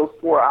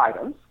four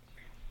items.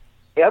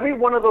 Every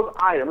one of those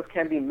items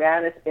can be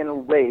managed in a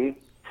way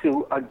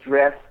to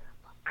address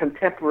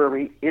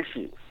contemporary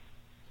issues.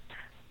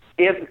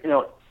 Is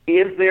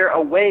there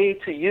a way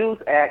to use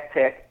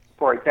Agtech,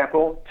 for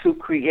example, to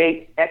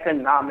create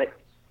economic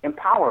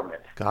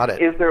empowerment? Got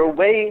it. Is there a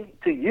way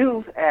to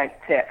use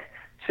Agtech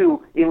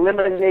to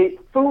eliminate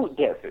food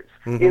deserts?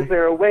 Is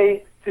there a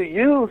way to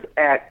use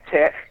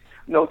Agtech,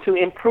 to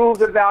improve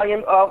the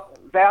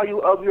value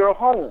of your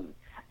home?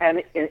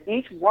 And in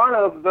each one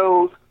of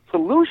those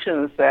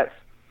solution sets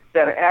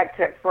that an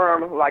Agtech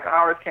firm like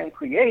ours can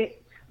create,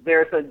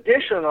 there's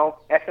additional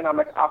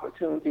economic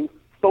opportunities,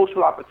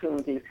 social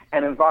opportunities,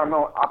 and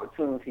environmental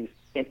opportunities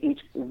in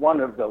each one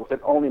of those that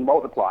only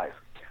multiplies.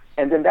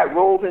 And then that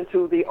rolls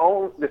into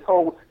this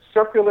whole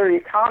circular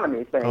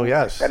economy thing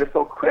that is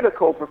so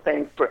critical for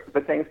things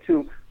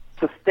to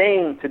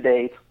sustain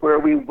today, where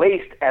we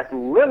waste as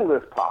little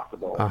as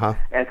possible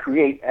and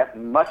create as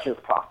much as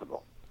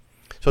possible.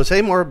 So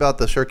say more about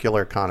the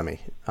circular economy,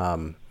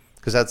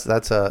 because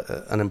that's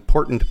an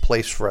important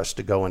place for us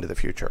to go into the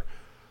future.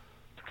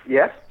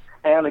 Yes,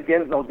 and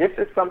again, this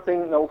is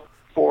something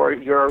for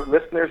your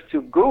listeners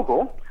to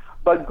Google,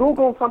 but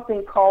Google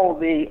something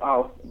called the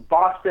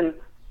Boston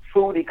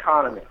food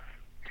economy.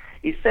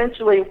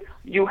 Essentially,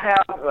 you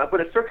have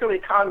what a circular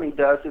economy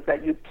does is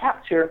that you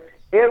capture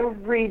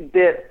every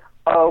bit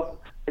of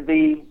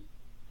the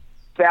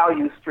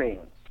value stream.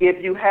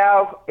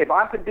 If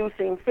I'm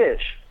producing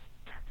fish,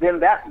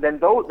 then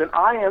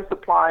I am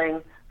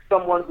supplying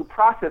someone who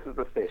processes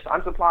the fish.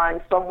 I'm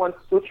supplying someone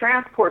who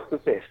transports the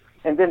fish,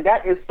 and then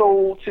that is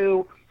sold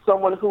to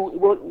someone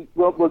who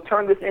will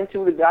turn this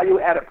into the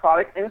value-added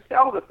product and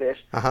sell the fish.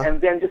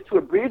 And then, just to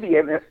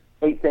abbreviate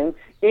things,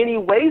 any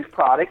waste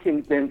product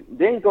can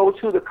then go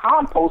to the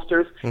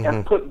composters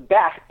and put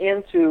back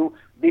into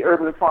the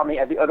urban farming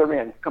at the other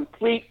end.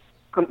 Complete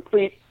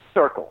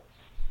circle.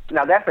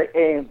 Now, that's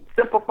a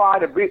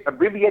simplified,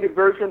 abbreviated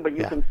version, but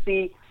you can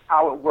see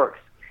how it works.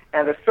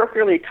 And the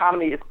circular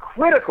economy is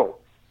critical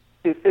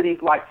to cities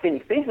like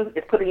Phoenix. Phoenix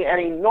is putting an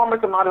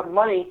enormous amount of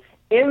money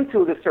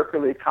into the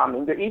circular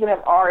economy. They even have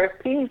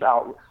RFPs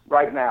out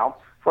right now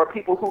for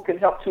people who can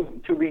help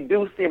to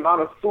reduce the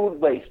amount of food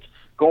waste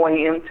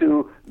going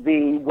into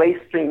the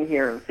waste stream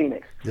here in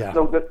Phoenix. Yeah.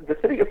 So the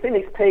city of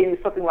Phoenix pays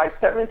something like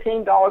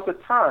 $17 a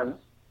ton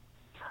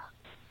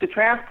to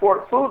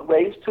transport food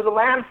waste to the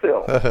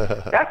landfill.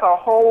 That's a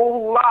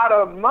whole lot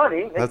of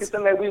money, and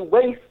considering that we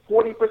waste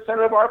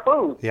 40% of our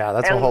food. Yeah,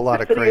 that's a whole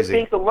lot of crazy. The city of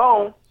Phoenix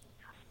alone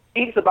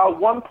eats about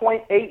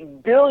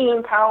 1.8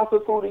 billion pounds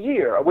of food a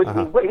year, of which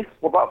we waste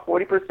about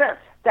 40%.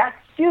 That's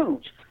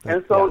huge.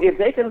 And so if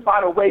they can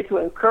find a way to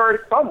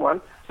encourage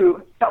someone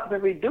to help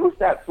them reduce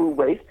that food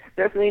waste,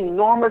 there's an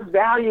enormous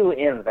value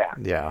in that.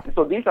 Yeah. And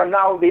so these are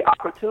now the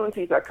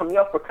opportunities that are coming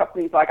up for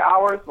companies like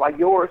ours, like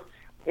yours,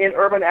 in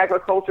urban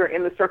agriculture,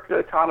 in the circular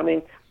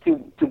economy,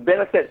 to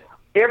benefit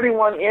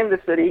everyone in the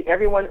city,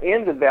 everyone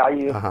in the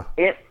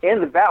in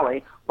the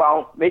valley,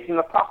 while making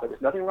a profit.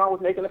 There's nothing wrong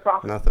with making a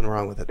profit. Nothing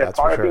wrong with it. That's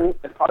part for sure.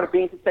 That's part of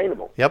being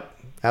sustainable. Yep,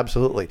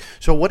 absolutely.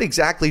 So what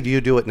exactly do you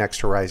do at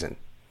Next Horizon?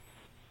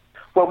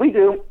 What we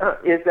do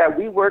is that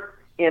we work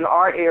in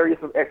our areas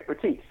of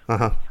expertise.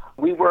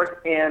 We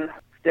work in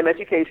STEM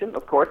education,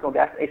 of course, so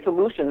that's a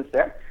solution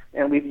set,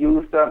 and we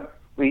use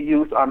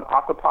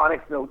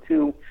aquaponics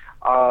to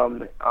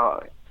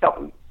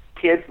help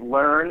kids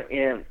learn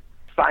in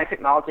science,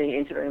 technology,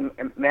 engineering,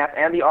 and math,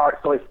 and the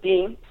arts. So it's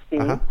STEAM.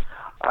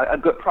 A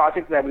good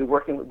project that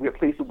we're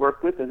pleased to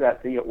work with is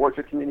at the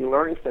Orchard Community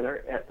Learning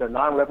Center at the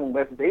 911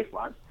 West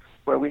Baseline,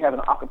 where we have an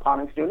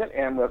aquaponics unit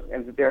and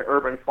their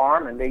urban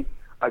farm, and they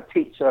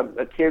teach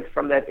kids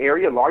from that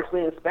area,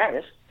 largely in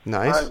Spanish.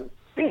 Nice.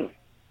 STEAM.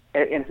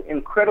 An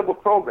incredible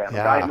program.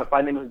 Yeah. A guy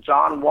by the name of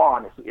John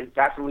Wan. It's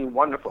absolutely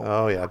wonderful.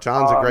 Oh, yeah.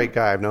 John's a great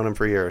guy. I've known him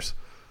for years.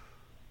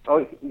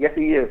 Oh, yes,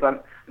 he is.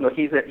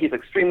 He's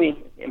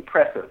extremely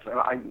impressive.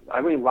 I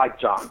really like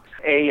John.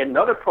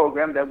 Another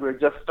program that we're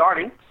just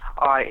starting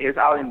is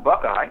out in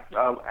Buckeye.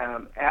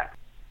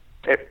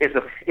 It's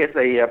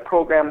a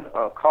program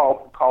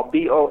called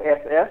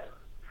BOSS,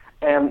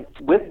 and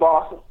with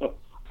BOSS,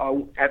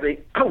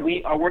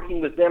 we are working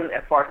with them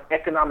as far as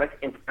economic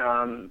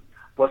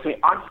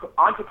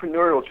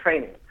entrepreneurial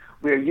training.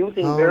 We're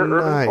using their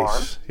urban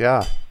farm.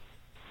 Yeah.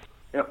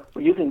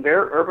 We're using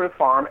their urban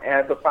farm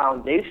as a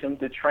foundation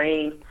to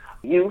train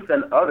youth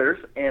and others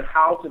in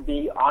how to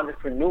be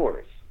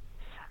entrepreneurs.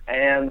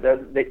 And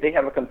they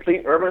have a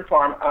complete urban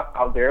farm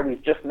out there.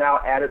 We've just now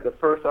added the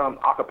first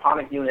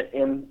aquaponic unit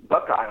in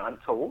Buckeye, I'm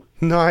told.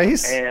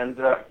 Nice. And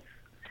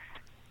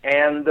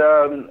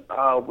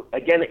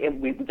again,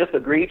 we just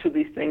agreed to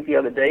these things the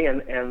other day,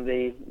 and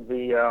the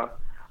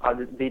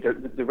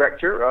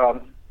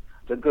director,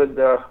 the good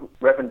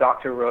Reverend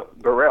Dr.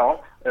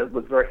 Burrell,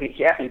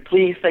 he asked me,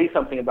 please say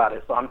something about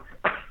it. So I'm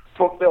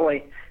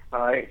fulfilling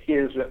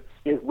his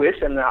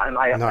wish, and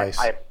Nice.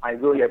 I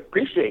really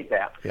appreciate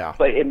that. Yeah.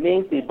 But it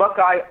means the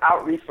Buckeye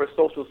Outreach for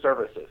Social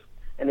Services.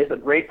 And it's a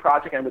great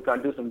project, and we're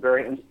going to do some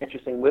very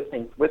interesting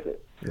things with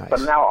it. Nice.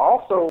 But now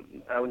also,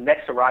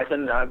 Next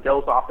Horizon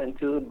delves off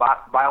into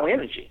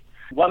bioenergy.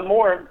 One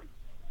more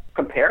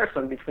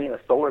comparison between a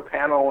solar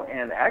panel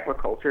and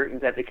agriculture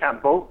is that they kind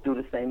of both do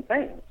the same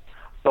thing.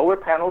 Solar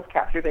panels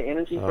capture the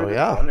energy from the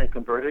sun and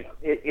convert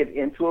it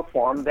into a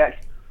form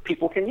that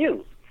people can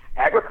use.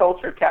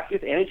 Agriculture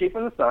captures energy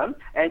from the sun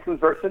and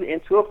converts it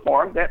into a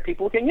form that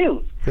people can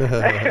use.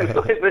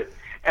 So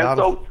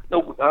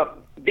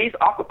these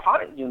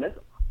aquaponic units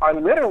are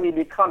literally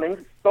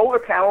becoming solar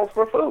panels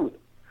for food.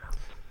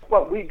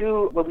 What we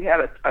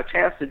had a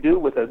chance to do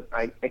with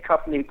a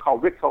company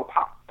called Rico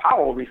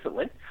Powell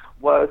recently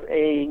was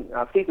a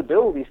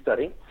feasibility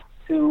study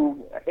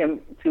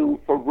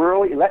for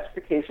rural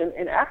electrification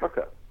in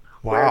Africa.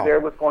 Wow. Where there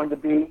was going to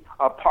be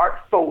a part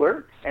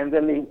solar, and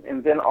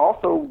then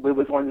also we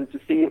were going to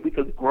see if we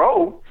could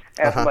grow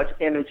as much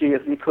energy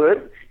as we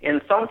could in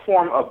some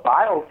form of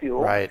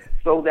biofuel, right,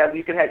 so that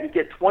you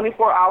get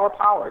 24-hour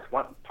power,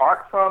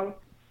 part from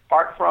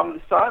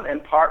the sun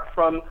and part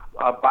from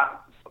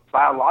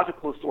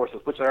biological sources,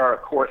 which are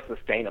of course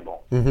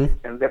sustainable. And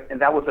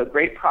that was a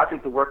great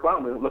project to work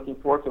on. We're looking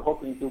forward to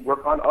hoping to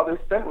work on other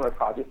similar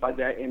projects like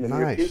that in the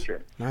near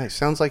future. Nice.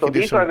 Sounds like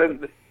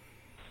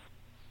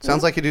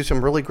Sounds like you do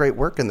some really great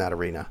work in that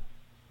arena.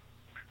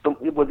 So,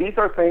 these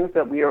are things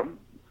that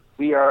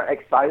we are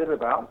excited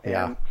about,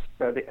 and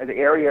the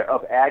area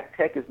of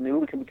Agtech is new.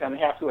 We kind of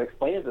have to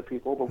explain it to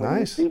people, but when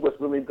you see what's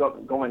really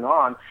going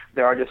on,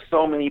 there are just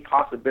so many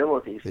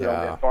possibilities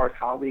as far as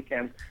how we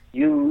can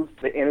use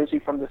the energy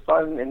from the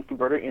sun and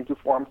convert it into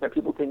forms that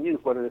people can use,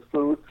 whether it's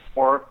food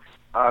or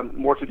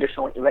more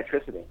traditional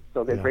electricity.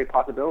 So there's great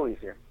possibilities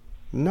here.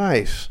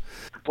 Nice.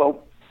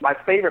 Well, my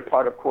favorite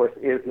part, of course,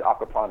 is the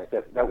aquaponics.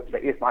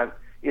 That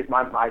is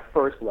my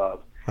first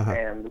love,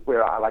 and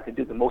where I like to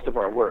do the most of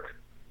our work.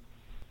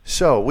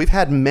 So we've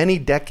had many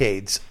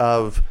decades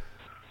of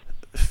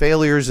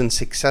failures and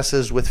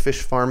successes with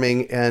fish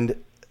farming, and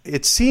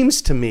it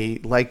seems to me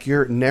like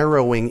you're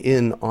narrowing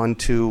in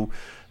onto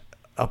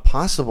a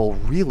possible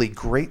really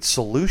great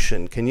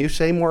solution. Can you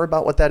say more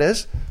about what that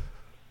is?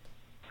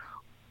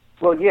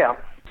 Well, yeah.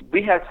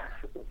 We have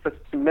such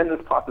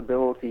tremendous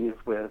possibilities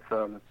with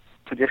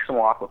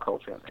traditional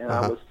aquaculture, and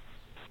I was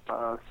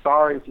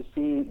sorry to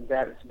see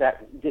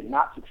that did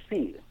not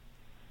succeed.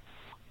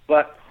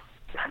 But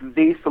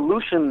the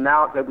solution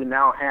that we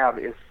now have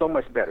is so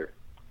much better.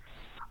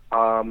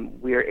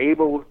 We are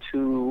able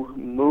to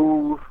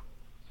move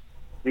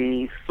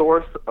the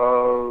source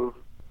of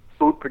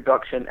food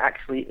production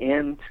actually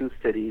into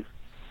cities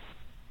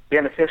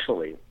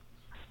beneficially.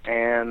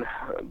 And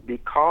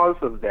because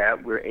of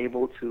that, we're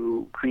able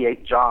to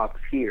create jobs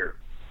here.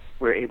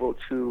 We're able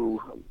to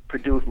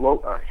produce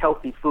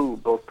healthy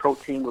food, both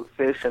protein with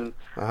fish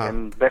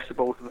and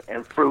vegetables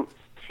and fruit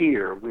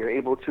here. We're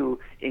able to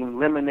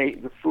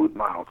eliminate the food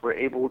miles. We're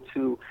able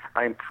to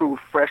improve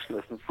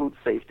freshness and food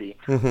safety.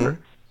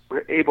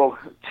 We're able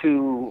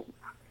to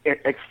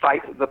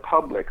excite the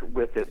public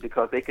with it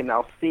because they can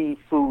now see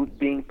food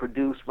being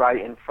produced right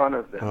in front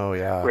of them. Oh,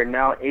 yeah. We're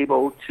now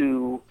able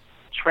to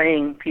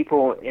train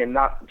people in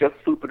not just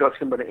food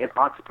production, but in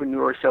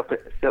entrepreneurship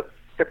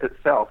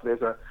itself.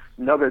 There's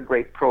another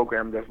great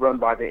program that's run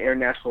by the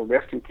International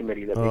Rescue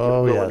Committee that we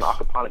just built in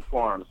aquaponic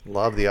farms.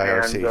 Love the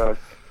IRC.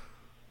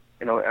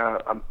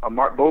 And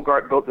Mark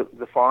Bogart built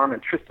the farm,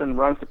 and Tristan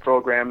runs the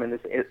program, and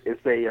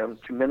it's a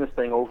tremendous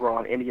thing over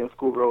on Indian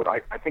School Road.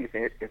 I think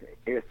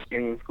it's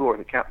Indian School or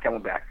the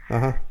Camelback,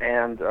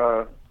 and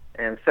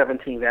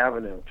 17th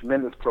Avenue.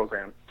 Tremendous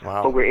program.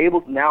 Wow. But we're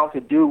able now to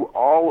do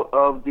all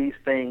of these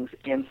things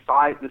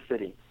inside the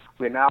city.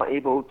 We're now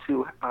able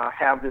to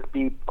have this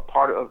be a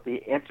part of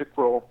the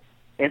integral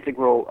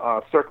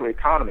circular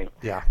economy.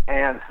 Yeah.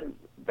 And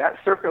that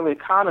circular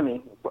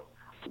economy,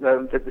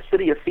 the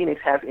city of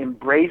Phoenix has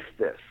embraced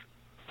this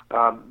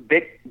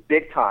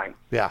big time.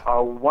 Yeah.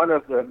 One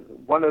of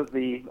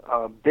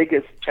the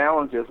biggest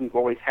challenges we've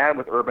always had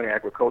with urban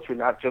agriculture,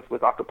 not just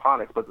with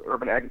aquaponics, but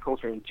urban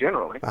agriculture in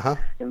general,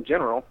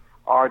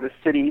 are the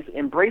cities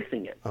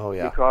embracing it. Oh,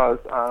 yeah. Because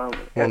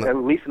at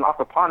least in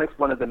aquaponics,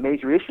 one of the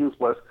major issues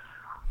was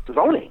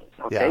zoning.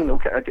 Okay,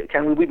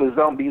 can we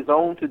be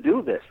zoned to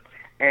do this?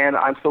 And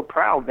I'm so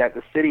proud that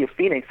the city of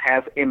Phoenix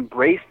has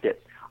embraced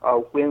it.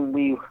 When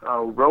we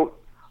wrote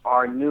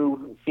our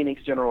new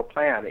Phoenix general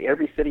plan,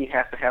 every city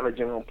has to have a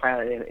general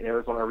plan in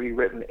Arizona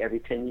rewritten every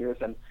 10 years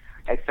and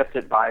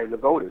accepted by the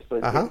voters. So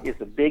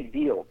it's a big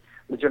deal.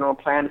 The general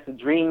plan is the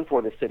dream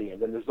for the city,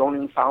 and then the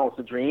zoning follows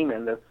the dream,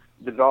 and the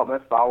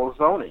development follows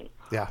zoning.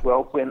 Yeah.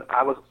 Well, when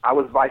I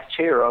was vice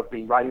chair of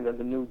the writing of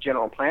the new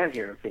general plan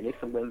here in Phoenix,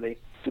 and when they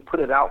put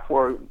it out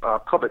for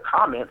public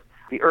comment,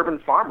 the urban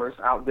farmers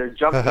out there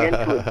jumped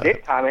into it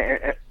big time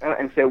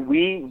and said,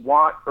 we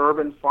want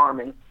urban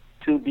farming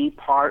to be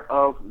part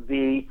of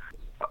the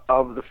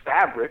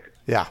fabric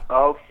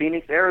of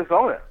Phoenix,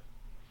 Arizona.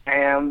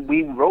 And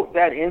we wrote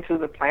that into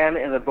the plan,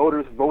 and the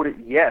voters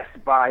voted yes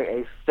by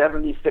a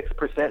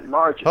 76%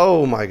 margin.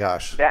 Oh my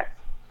gosh.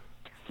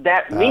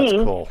 That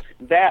means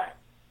that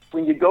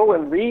when you go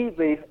and read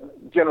the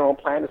general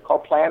plan, it's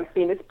called Plan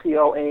Phoenix,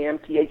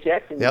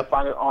 PLANPHX, and you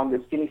find it on the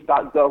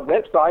Phoenix.gov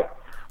website.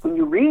 When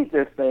you read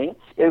this thing,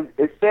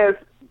 it says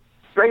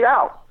straight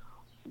out,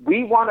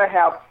 we want to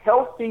have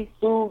healthy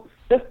food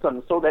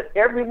systems so that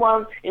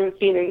everyone in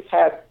Phoenix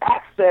has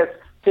access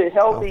to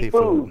healthy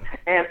food.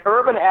 And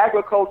urban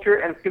agriculture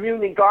and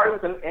community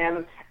gardens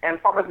and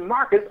farmers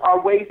markets are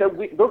ways that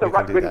those are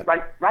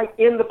right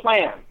in the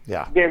plan.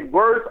 Yeah. Their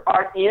words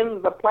are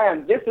in the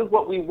plan. This is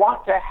what we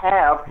want to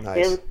have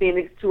in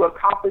Phoenix to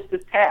accomplish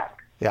this task.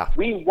 Yeah.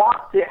 We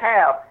want to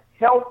have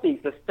healthy,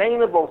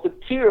 sustainable,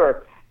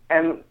 secure,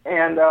 and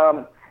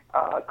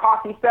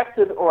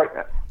cost-effective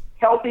or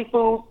healthy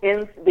food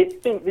in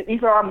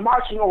these are our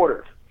marching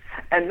orders.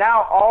 And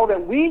now all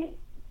that we,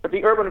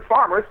 the urban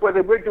farmers,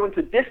 whether we're doing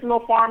traditional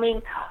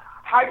farming,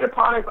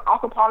 hydroponics,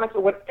 aquaponics,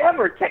 or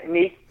whatever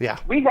technique,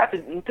 we have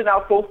to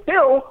now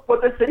fulfill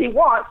what the city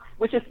wants,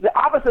 which is the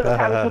opposite of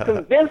having to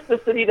convince the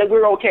city that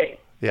we're okay.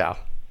 Yeah.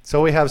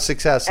 So we have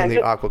success in the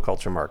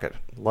aquaculture market.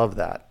 Love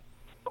that.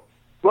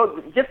 Well,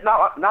 just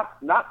not.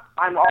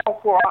 I'm all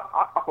for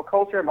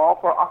aquaculture. I'm all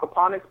for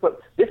aquaponics,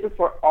 but this is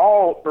for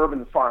all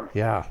urban farming.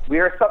 Yeah. We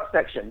are a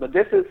subsection, but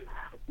this is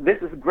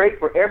great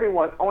for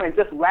everyone. Oh, and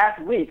just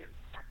last week,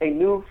 a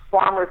new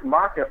farmers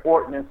market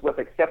ordinance was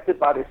accepted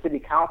by the city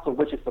council,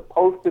 which is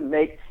supposed to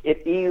make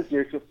it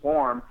easier to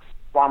form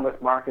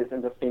farmers markets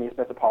in the Phoenix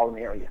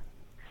metropolitan area.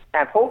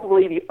 And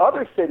hopefully the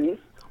other cities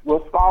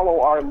will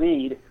follow our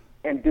lead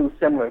and do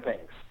similar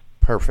things.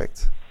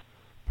 Perfect.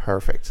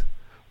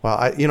 Well,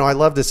 I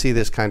love to see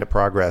this kind of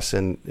progress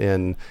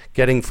in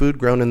getting food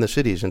grown in the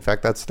cities. In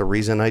fact, that's the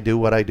reason I do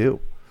what I do.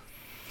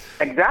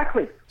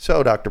 Exactly.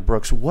 So, Dr.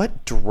 Brooks,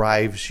 what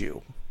drives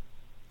you?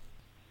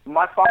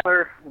 My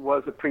father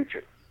was a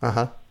preacher.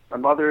 Uh-huh. My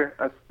mother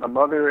a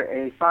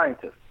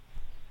scientist.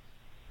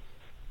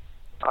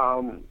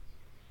 Our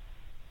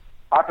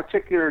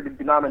particular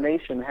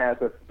denomination has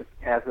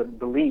a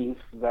belief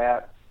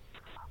that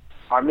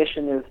our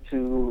mission is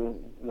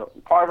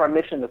part of our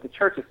mission as a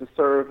church is to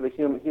serve the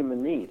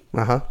human need.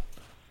 Uh-huh.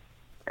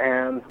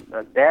 And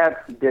Dad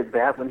did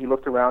that when he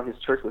looked around. His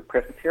church was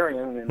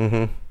Presbyterian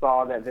and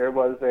saw that there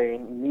was a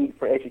need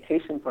for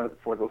education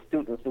for those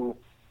students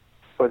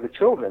for the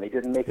children. They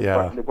didn't make it.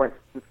 Yeah. They weren't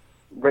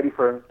ready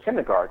for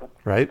kindergarten.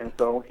 Right. And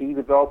so he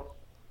developed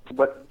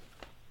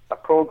a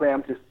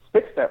program to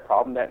fix that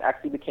problem that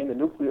actually became the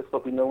nucleus of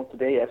what we know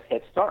today as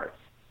Head Start.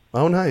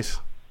 Oh, nice.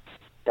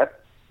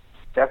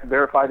 That's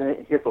verified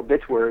in his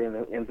obituary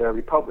in the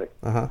Republic.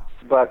 Uh-huh.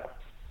 But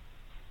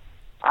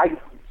I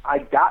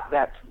got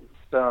that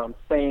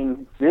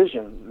same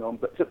vision,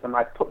 but just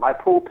my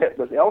pulpit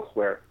was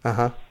elsewhere.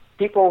 Uh-huh.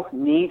 People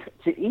need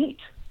to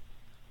eat.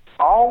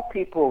 All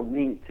people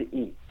need to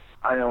eat.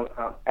 I know.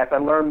 As I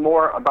learned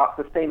more about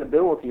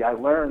sustainability, I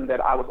learned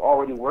that I was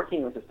already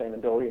working in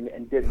sustainability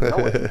and didn't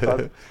know it. Because,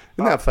 Isn't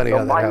that funny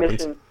how that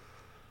happens?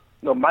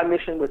 My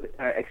mission with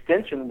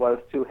Extension was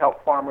to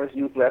help farmers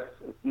use less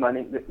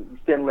money,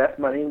 spend less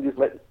money, use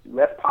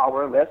less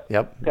power, less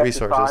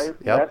resources,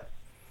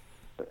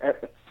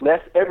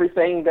 less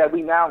everything that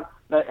we now.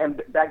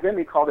 And back then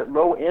we called it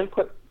low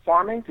input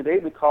farming. Today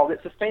we call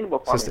it sustainable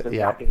farming. It's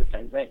exactly the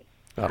same thing.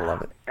 I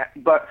love it.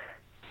 But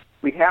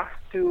we have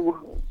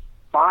to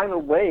find a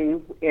way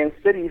in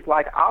cities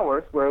like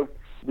ours where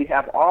we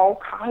have all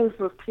kinds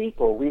of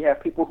people. We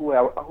have people who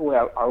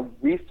are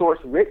resource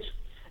rich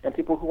and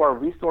people who are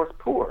resource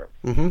poor.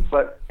 Mm-hmm.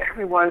 But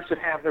everyone should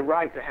have the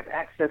right to have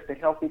access to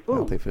healthy food.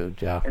 Healthy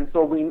food, yeah. And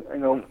so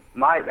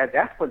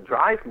that's what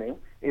drives me,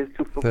 is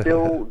to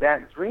fulfill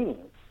that dream.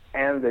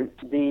 And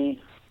the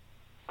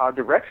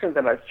direction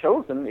that I've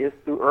chosen is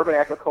through urban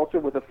agriculture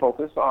with a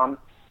focus on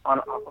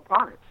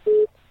aquaponics.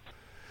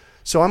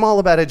 So I'm all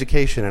about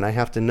education, and I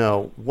have to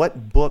know,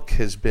 what book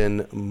has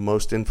been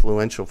most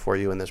influential for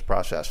you in this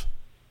process?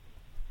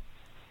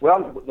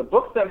 Well, the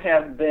books that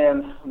have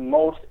been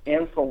most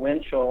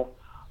influential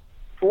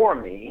for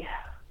me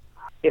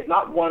is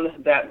not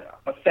one that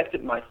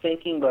affected my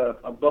thinking, but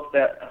a book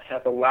that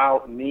has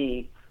allowed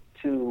me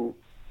to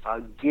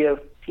give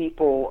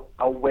people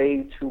a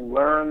way to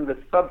learn the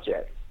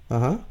subject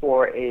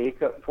for a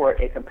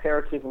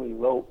comparatively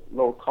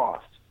low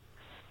cost.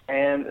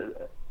 And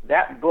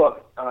that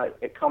book,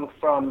 it comes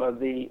from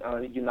the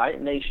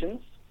United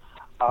Nations.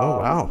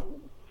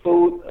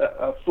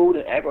 Food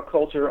and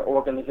Agriculture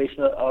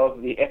Organization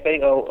of the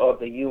FAO of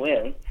the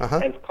UN,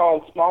 and it's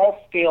called Small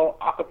Scale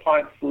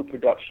Aquaponic Food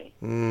Production.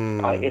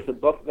 It's a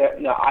book that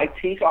I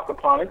teach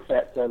aquaponics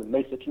at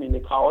Mesa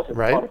Community College. It's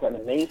part of an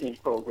amazing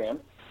program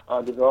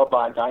developed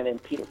by a guy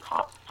named Peter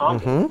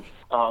Compton.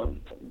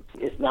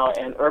 It's now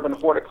an urban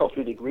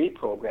horticulture degree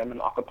program,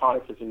 and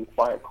aquaponics is a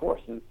required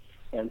course.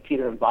 And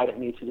Peter invited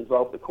me to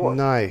develop the course.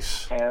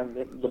 Nice. And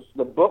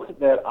the book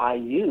that I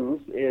use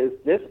is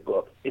this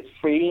book. It's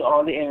free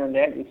on the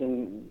internet. You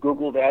can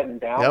Google that and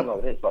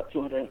download it. It's about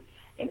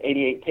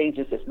 288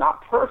 pages. It's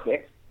not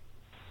perfect,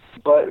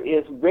 but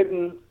it's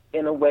written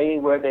in a way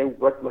where they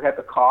look at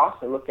the cost,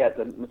 they look at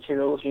the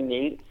materials you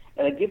need,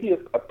 and it gives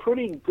you a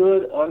pretty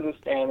good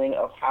understanding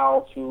of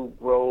how to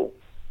grow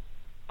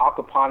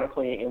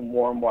aquaponically in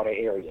warm water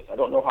areas. I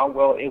don't know how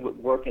well it would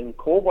work in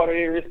cold water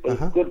areas, but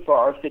it's good for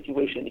our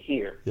situation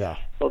here. Yeah.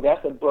 So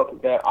that's a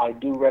book that I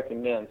do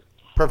recommend.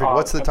 Perfect.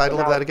 What's the title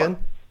of that again?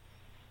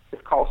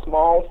 It's called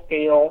Small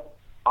Scale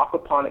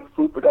Aquaponic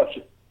Food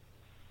Production.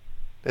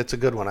 It's a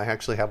good one. I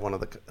actually have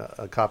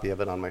a copy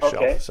of it on my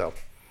shelf. So.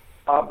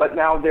 But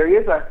now there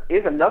is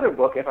another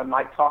book, if I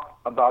might talk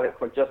about it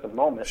for just a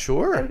moment.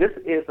 Sure. And this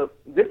is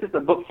a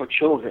book for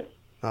children.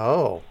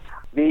 Oh.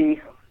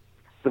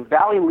 The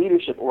Valley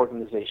Leadership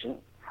Organization,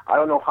 I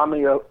don't know how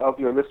many of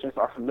your listeners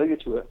are familiar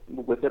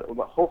with it,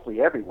 but hopefully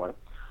everyone.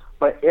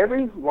 But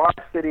every large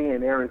city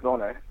in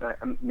Arizona,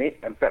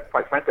 in fact,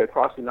 quite frankly,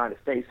 across the United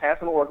States, has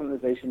an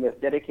organization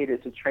that's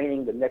dedicated to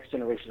training the next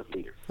generation of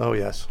leaders. Oh,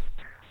 yes.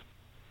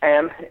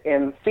 And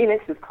in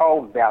Phoenix, it's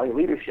called Valley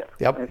Leadership.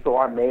 Yep. And so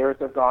our mayors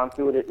have gone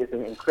through it. It's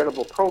an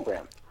incredible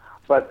program.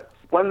 But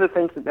one of the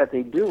things that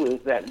they do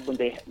is that when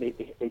they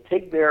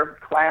take their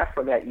class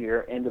for that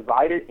year and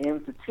divide it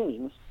into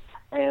teams,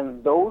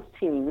 and those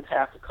teams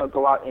have to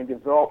go out and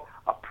develop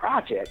a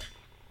project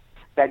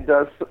that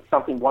does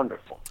something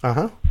wonderful.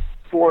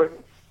 For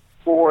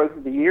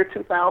the year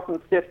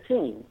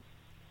 2015,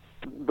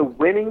 the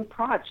winning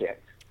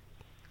project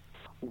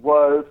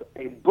was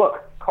a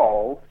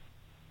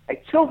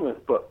children's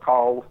book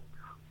called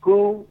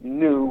Who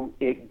Knew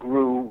It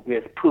Grew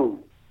with Poo?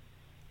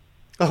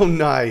 Oh,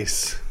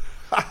 nice.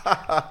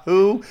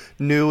 Who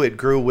knew it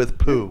grew with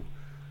poo?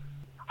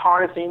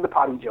 Harnessing the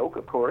potty joke,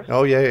 of course.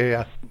 Oh,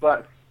 yeah.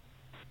 But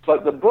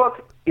the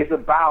book is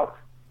about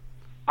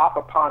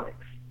aquaponics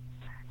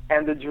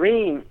and the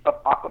dream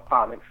of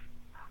aquaponics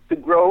to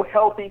grow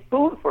healthy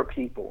food for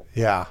people.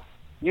 Yeah.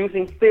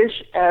 Using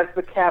fish as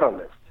the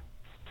catalyst.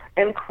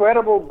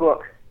 Incredible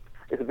book.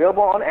 It's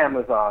available on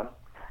Amazon.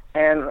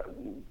 And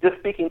just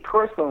speaking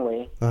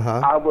personally,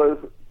 I was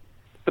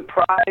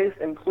surprised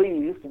and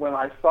pleased when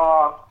I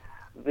saw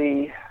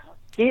the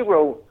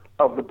hero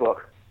of the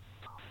book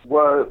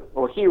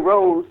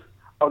heroes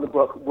of the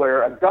book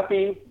were a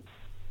guppy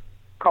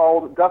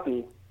called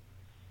Guppy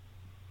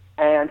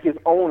and his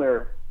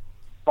owner,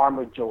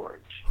 Farmer George.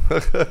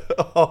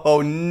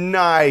 Oh,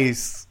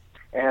 nice.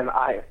 And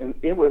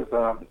it was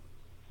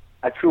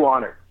a true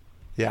honor.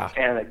 Yeah.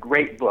 And a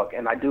great book.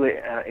 And I do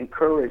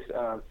encourage,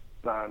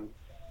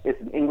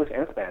 it's in English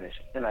and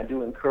Spanish, and I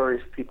do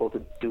encourage people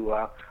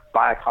to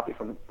buy a copy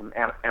from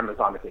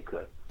Amazon if they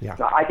could. Yeah.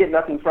 Now, I get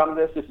nothing from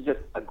this. This is just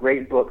a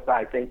great book that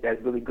I think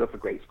that's really good for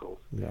grade schools.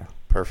 Yeah,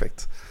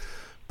 perfect.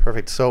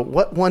 So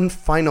what one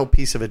final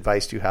piece of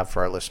advice do you have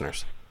for our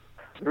listeners?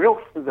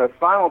 The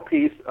final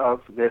piece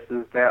of this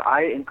is that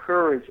I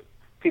encourage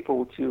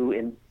people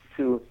to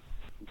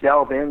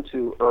delve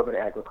into urban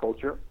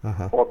agriculture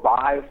or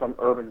buy from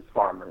urban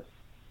farmers.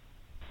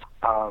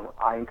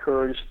 I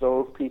encourage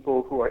those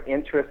people who are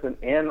interested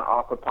in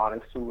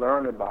aquaponics to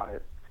learn about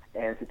it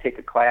and to take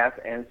a class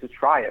and to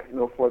try it,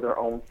 for their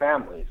own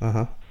families.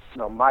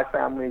 My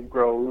family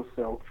grows,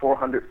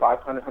 400,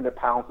 500, 100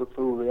 pounds of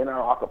food in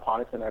our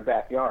aquaponics in our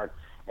backyard,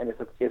 and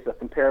it's a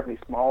comparatively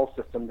small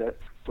system that,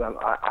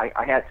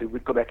 I had to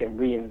go back and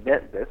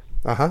reinvent this.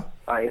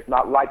 It's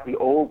not like the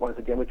old ones.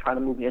 Again, we're trying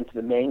to move into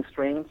the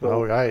mainstream,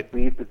 so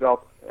we've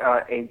developed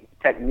a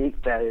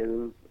technique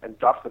that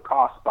drops the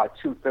cost by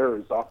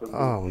 2/3 off of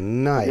the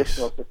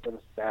traditional systems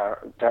that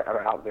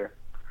are out there.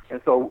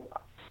 And so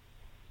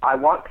I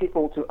want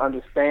people to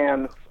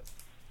understand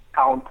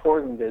how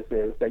important this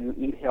is, that you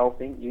eat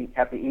healthy. You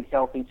have to eat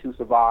healthy to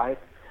survive.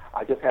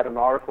 I just had an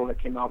article that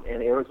came out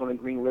in Arizona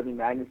Green Living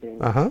magazine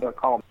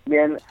called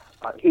Men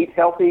Eat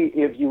Healthy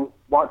If You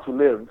Want to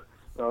Live,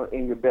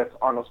 in your best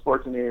Arnold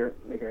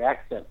Schwarzenegger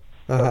accent.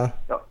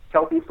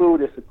 Healthy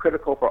food is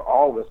critical for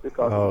all of us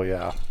because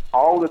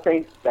all the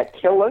things that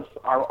kill us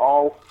are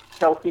all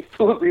healthy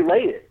food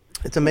related.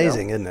 It's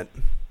amazing, isn't it?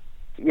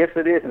 Yes,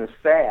 it is, and it's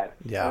sad.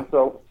 Yeah. And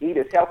so eat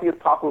as healthy as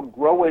possible.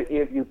 Grow it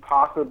if you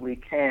possibly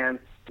can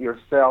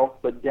yourself,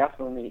 but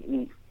definitely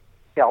eat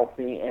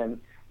healthy. And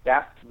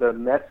that's the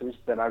message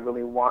that I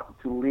really want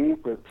to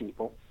leave with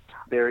people.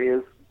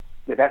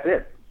 That's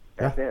it.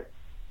 That's it.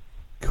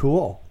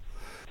 Cool.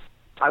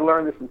 I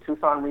learned this in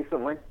Tucson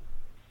recently.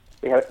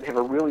 They have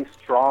a really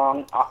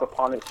strong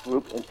aquaponics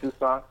group in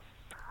Tucson.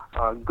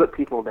 Good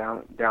people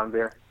down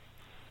there.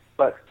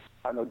 But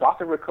I know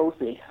Dr.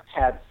 Ricosi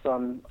had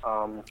some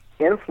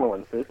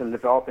influences in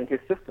developing his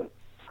system.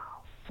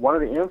 One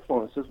of the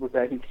influences was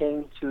that he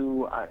came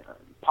to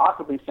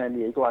possibly San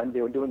Diego, and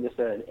they were doing this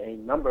at a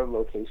number of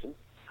locations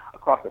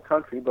across the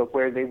country, but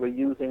where they were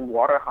using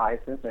water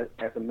hyacinths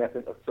as a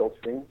method of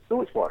filtering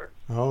sewage water.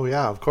 Oh,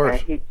 yeah, of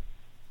course.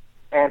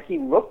 And he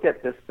looked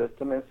at this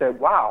system and said,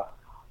 wow,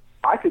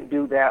 I could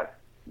do that.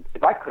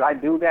 Could I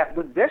do that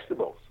with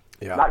vegetables?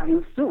 Yeah. Not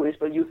use sewage,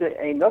 but use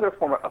another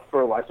form of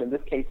fertilizer, in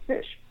this case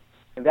fish.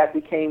 And that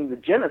became the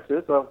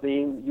genesis of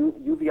the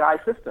UVI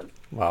system.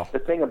 Wow. The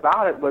thing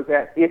about it was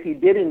that if he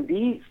did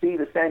indeed see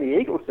the San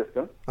Diego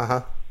system,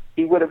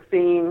 he would have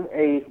seen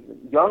a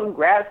young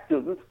grad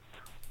student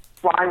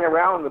flying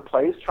around the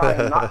place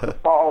trying not to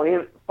fall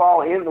in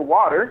the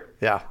water,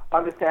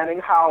 understanding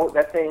how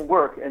that thing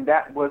worked, and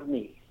that was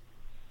me.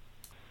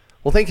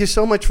 Well, thank you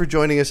so much for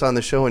joining us on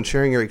the show and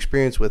sharing your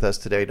experience with us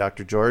today,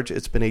 Dr. George.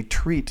 It's been a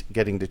treat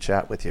getting to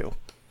chat with you.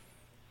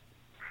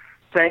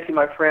 Thank you,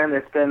 my friend.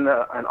 It's been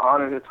an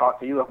honor to talk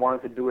to you. I've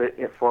wanted to do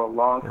it for a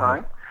long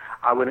time.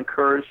 I would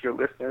encourage your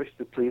listeners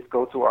to please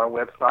go to our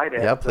website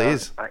at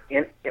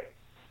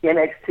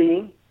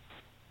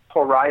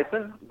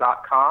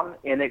nxthorizon.com,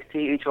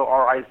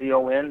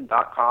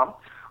 nxthorizon.com.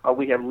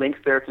 We have links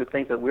there to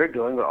things that we're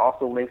doing, but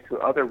also links to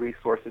other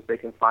resources they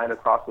can find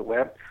across the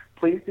web.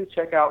 Please do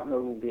check out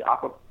the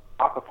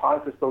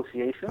Aquaponics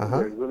Association. There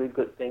are really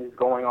good things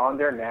going on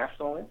there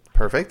nationally.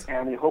 Perfect.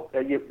 And we hope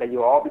that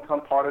you all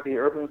become part of the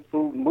urban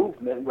food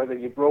movement, whether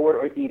you grow it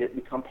or eat it,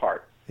 become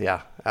part.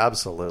 Yeah,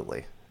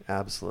 absolutely.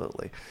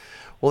 Absolutely.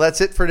 Well,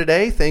 that's it for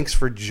today. Thanks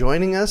for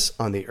joining us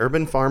on the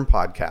Urban Farm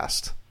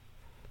Podcast.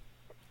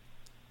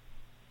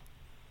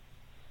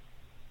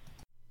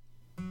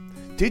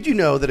 Did you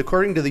know that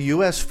according to the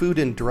U.S. Food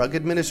and Drug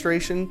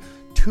Administration,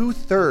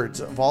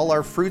 2/3 of all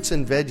our fruits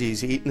and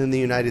veggies eaten in the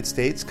United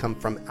States come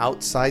from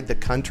outside the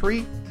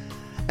country?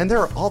 And there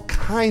are all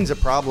kinds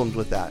of problems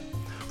with that.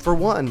 For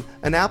one,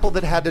 an apple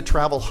that had to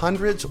travel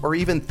hundreds or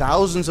even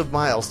thousands of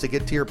miles to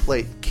get to your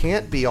plate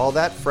can't be all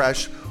that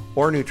fresh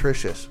or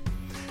nutritious.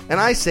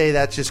 And I say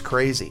that's just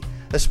crazy,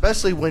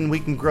 especially when we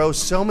can grow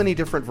so many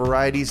different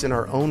varieties in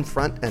our own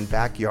front and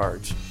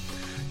backyards.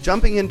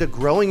 Jumping into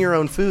growing your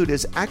own food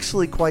is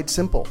actually quite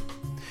simple.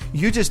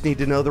 You just need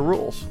to know the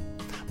rules.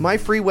 My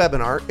free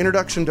webinar,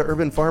 Introduction to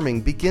Urban Farming,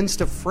 begins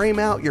to frame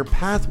out your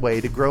pathway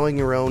to growing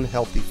your own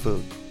healthy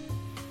food.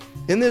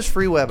 In this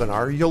free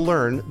webinar, you'll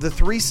learn the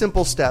 3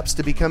 simple steps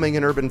to becoming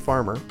an urban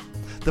farmer,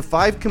 the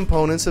 5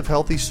 components of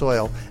healthy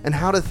soil, and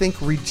how to think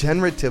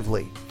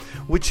regeneratively,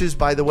 which is,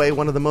 by the way,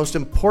 one of the most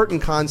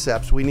important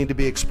concepts we need to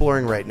be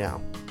exploring right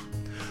now.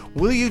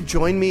 Will you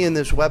join me in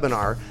this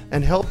webinar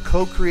and help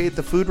co-create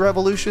the food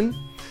revolution?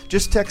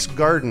 Just text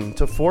GARDEN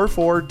to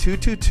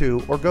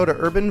 44222 or go to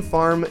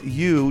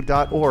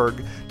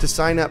urbanfarmu.org to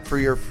sign up for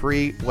your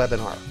free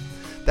webinar.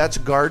 That's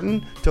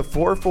GARDEN to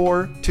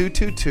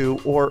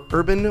 44222 or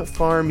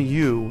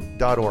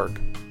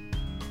urbanfarmu.org.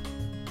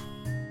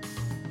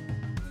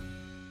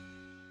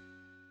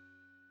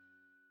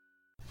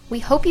 We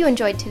hope you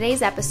enjoyed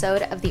today's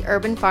episode of the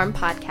Urban Farm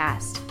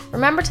Podcast.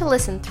 Remember to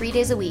listen 3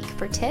 days a week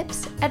for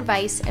tips,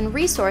 advice, and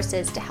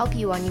resources to help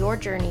you on your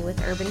journey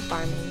with urban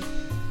farming.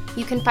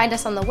 You can find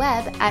us on the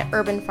web at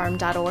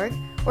urbanfarm.org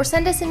or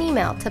send us an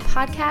email to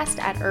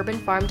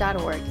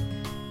podcast@urbanfarm.org.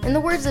 In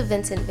the words of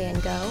Vincent van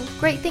Gogh,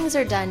 great things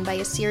are done by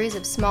a series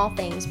of small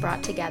things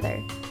brought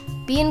together.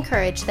 Be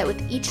encouraged that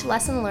with each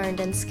lesson learned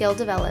and skill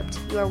developed,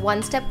 you are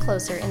one step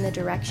closer in the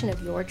direction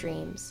of your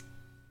dreams.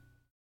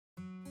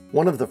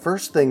 One of the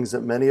first things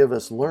that many of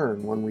us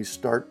learn when we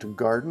start to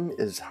garden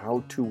is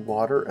how to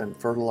water and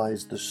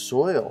fertilize the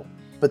soil.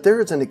 But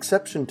there is an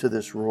exception to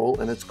this rule,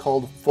 and it's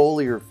called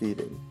foliar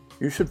feeding.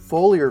 You should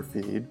foliar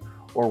feed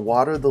or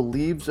water the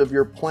leaves of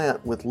your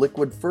plant with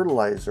liquid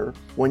fertilizer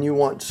when you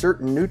want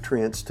certain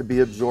nutrients to be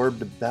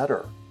absorbed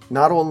better.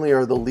 Not only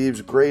are the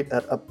leaves great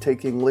at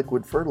uptaking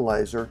liquid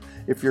fertilizer,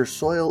 if your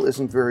soil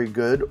isn't very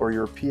good or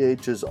your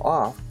pH is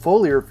off,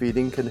 foliar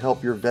feeding can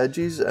help your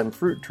veggies and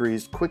fruit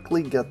trees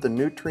quickly get the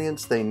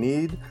nutrients they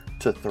need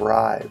to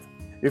thrive.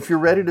 If you're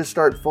ready to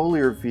start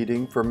foliar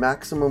feeding for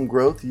maximum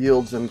growth,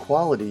 yields, and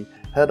quality,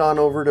 head on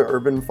over to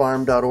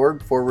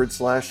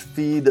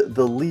urbanfarm.org/feed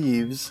the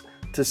leaves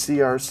to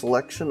see our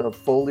selection of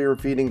foliar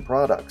feeding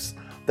products.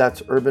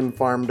 That's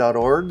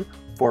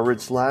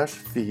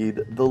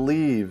urbanfarm.org/feed the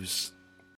leaves.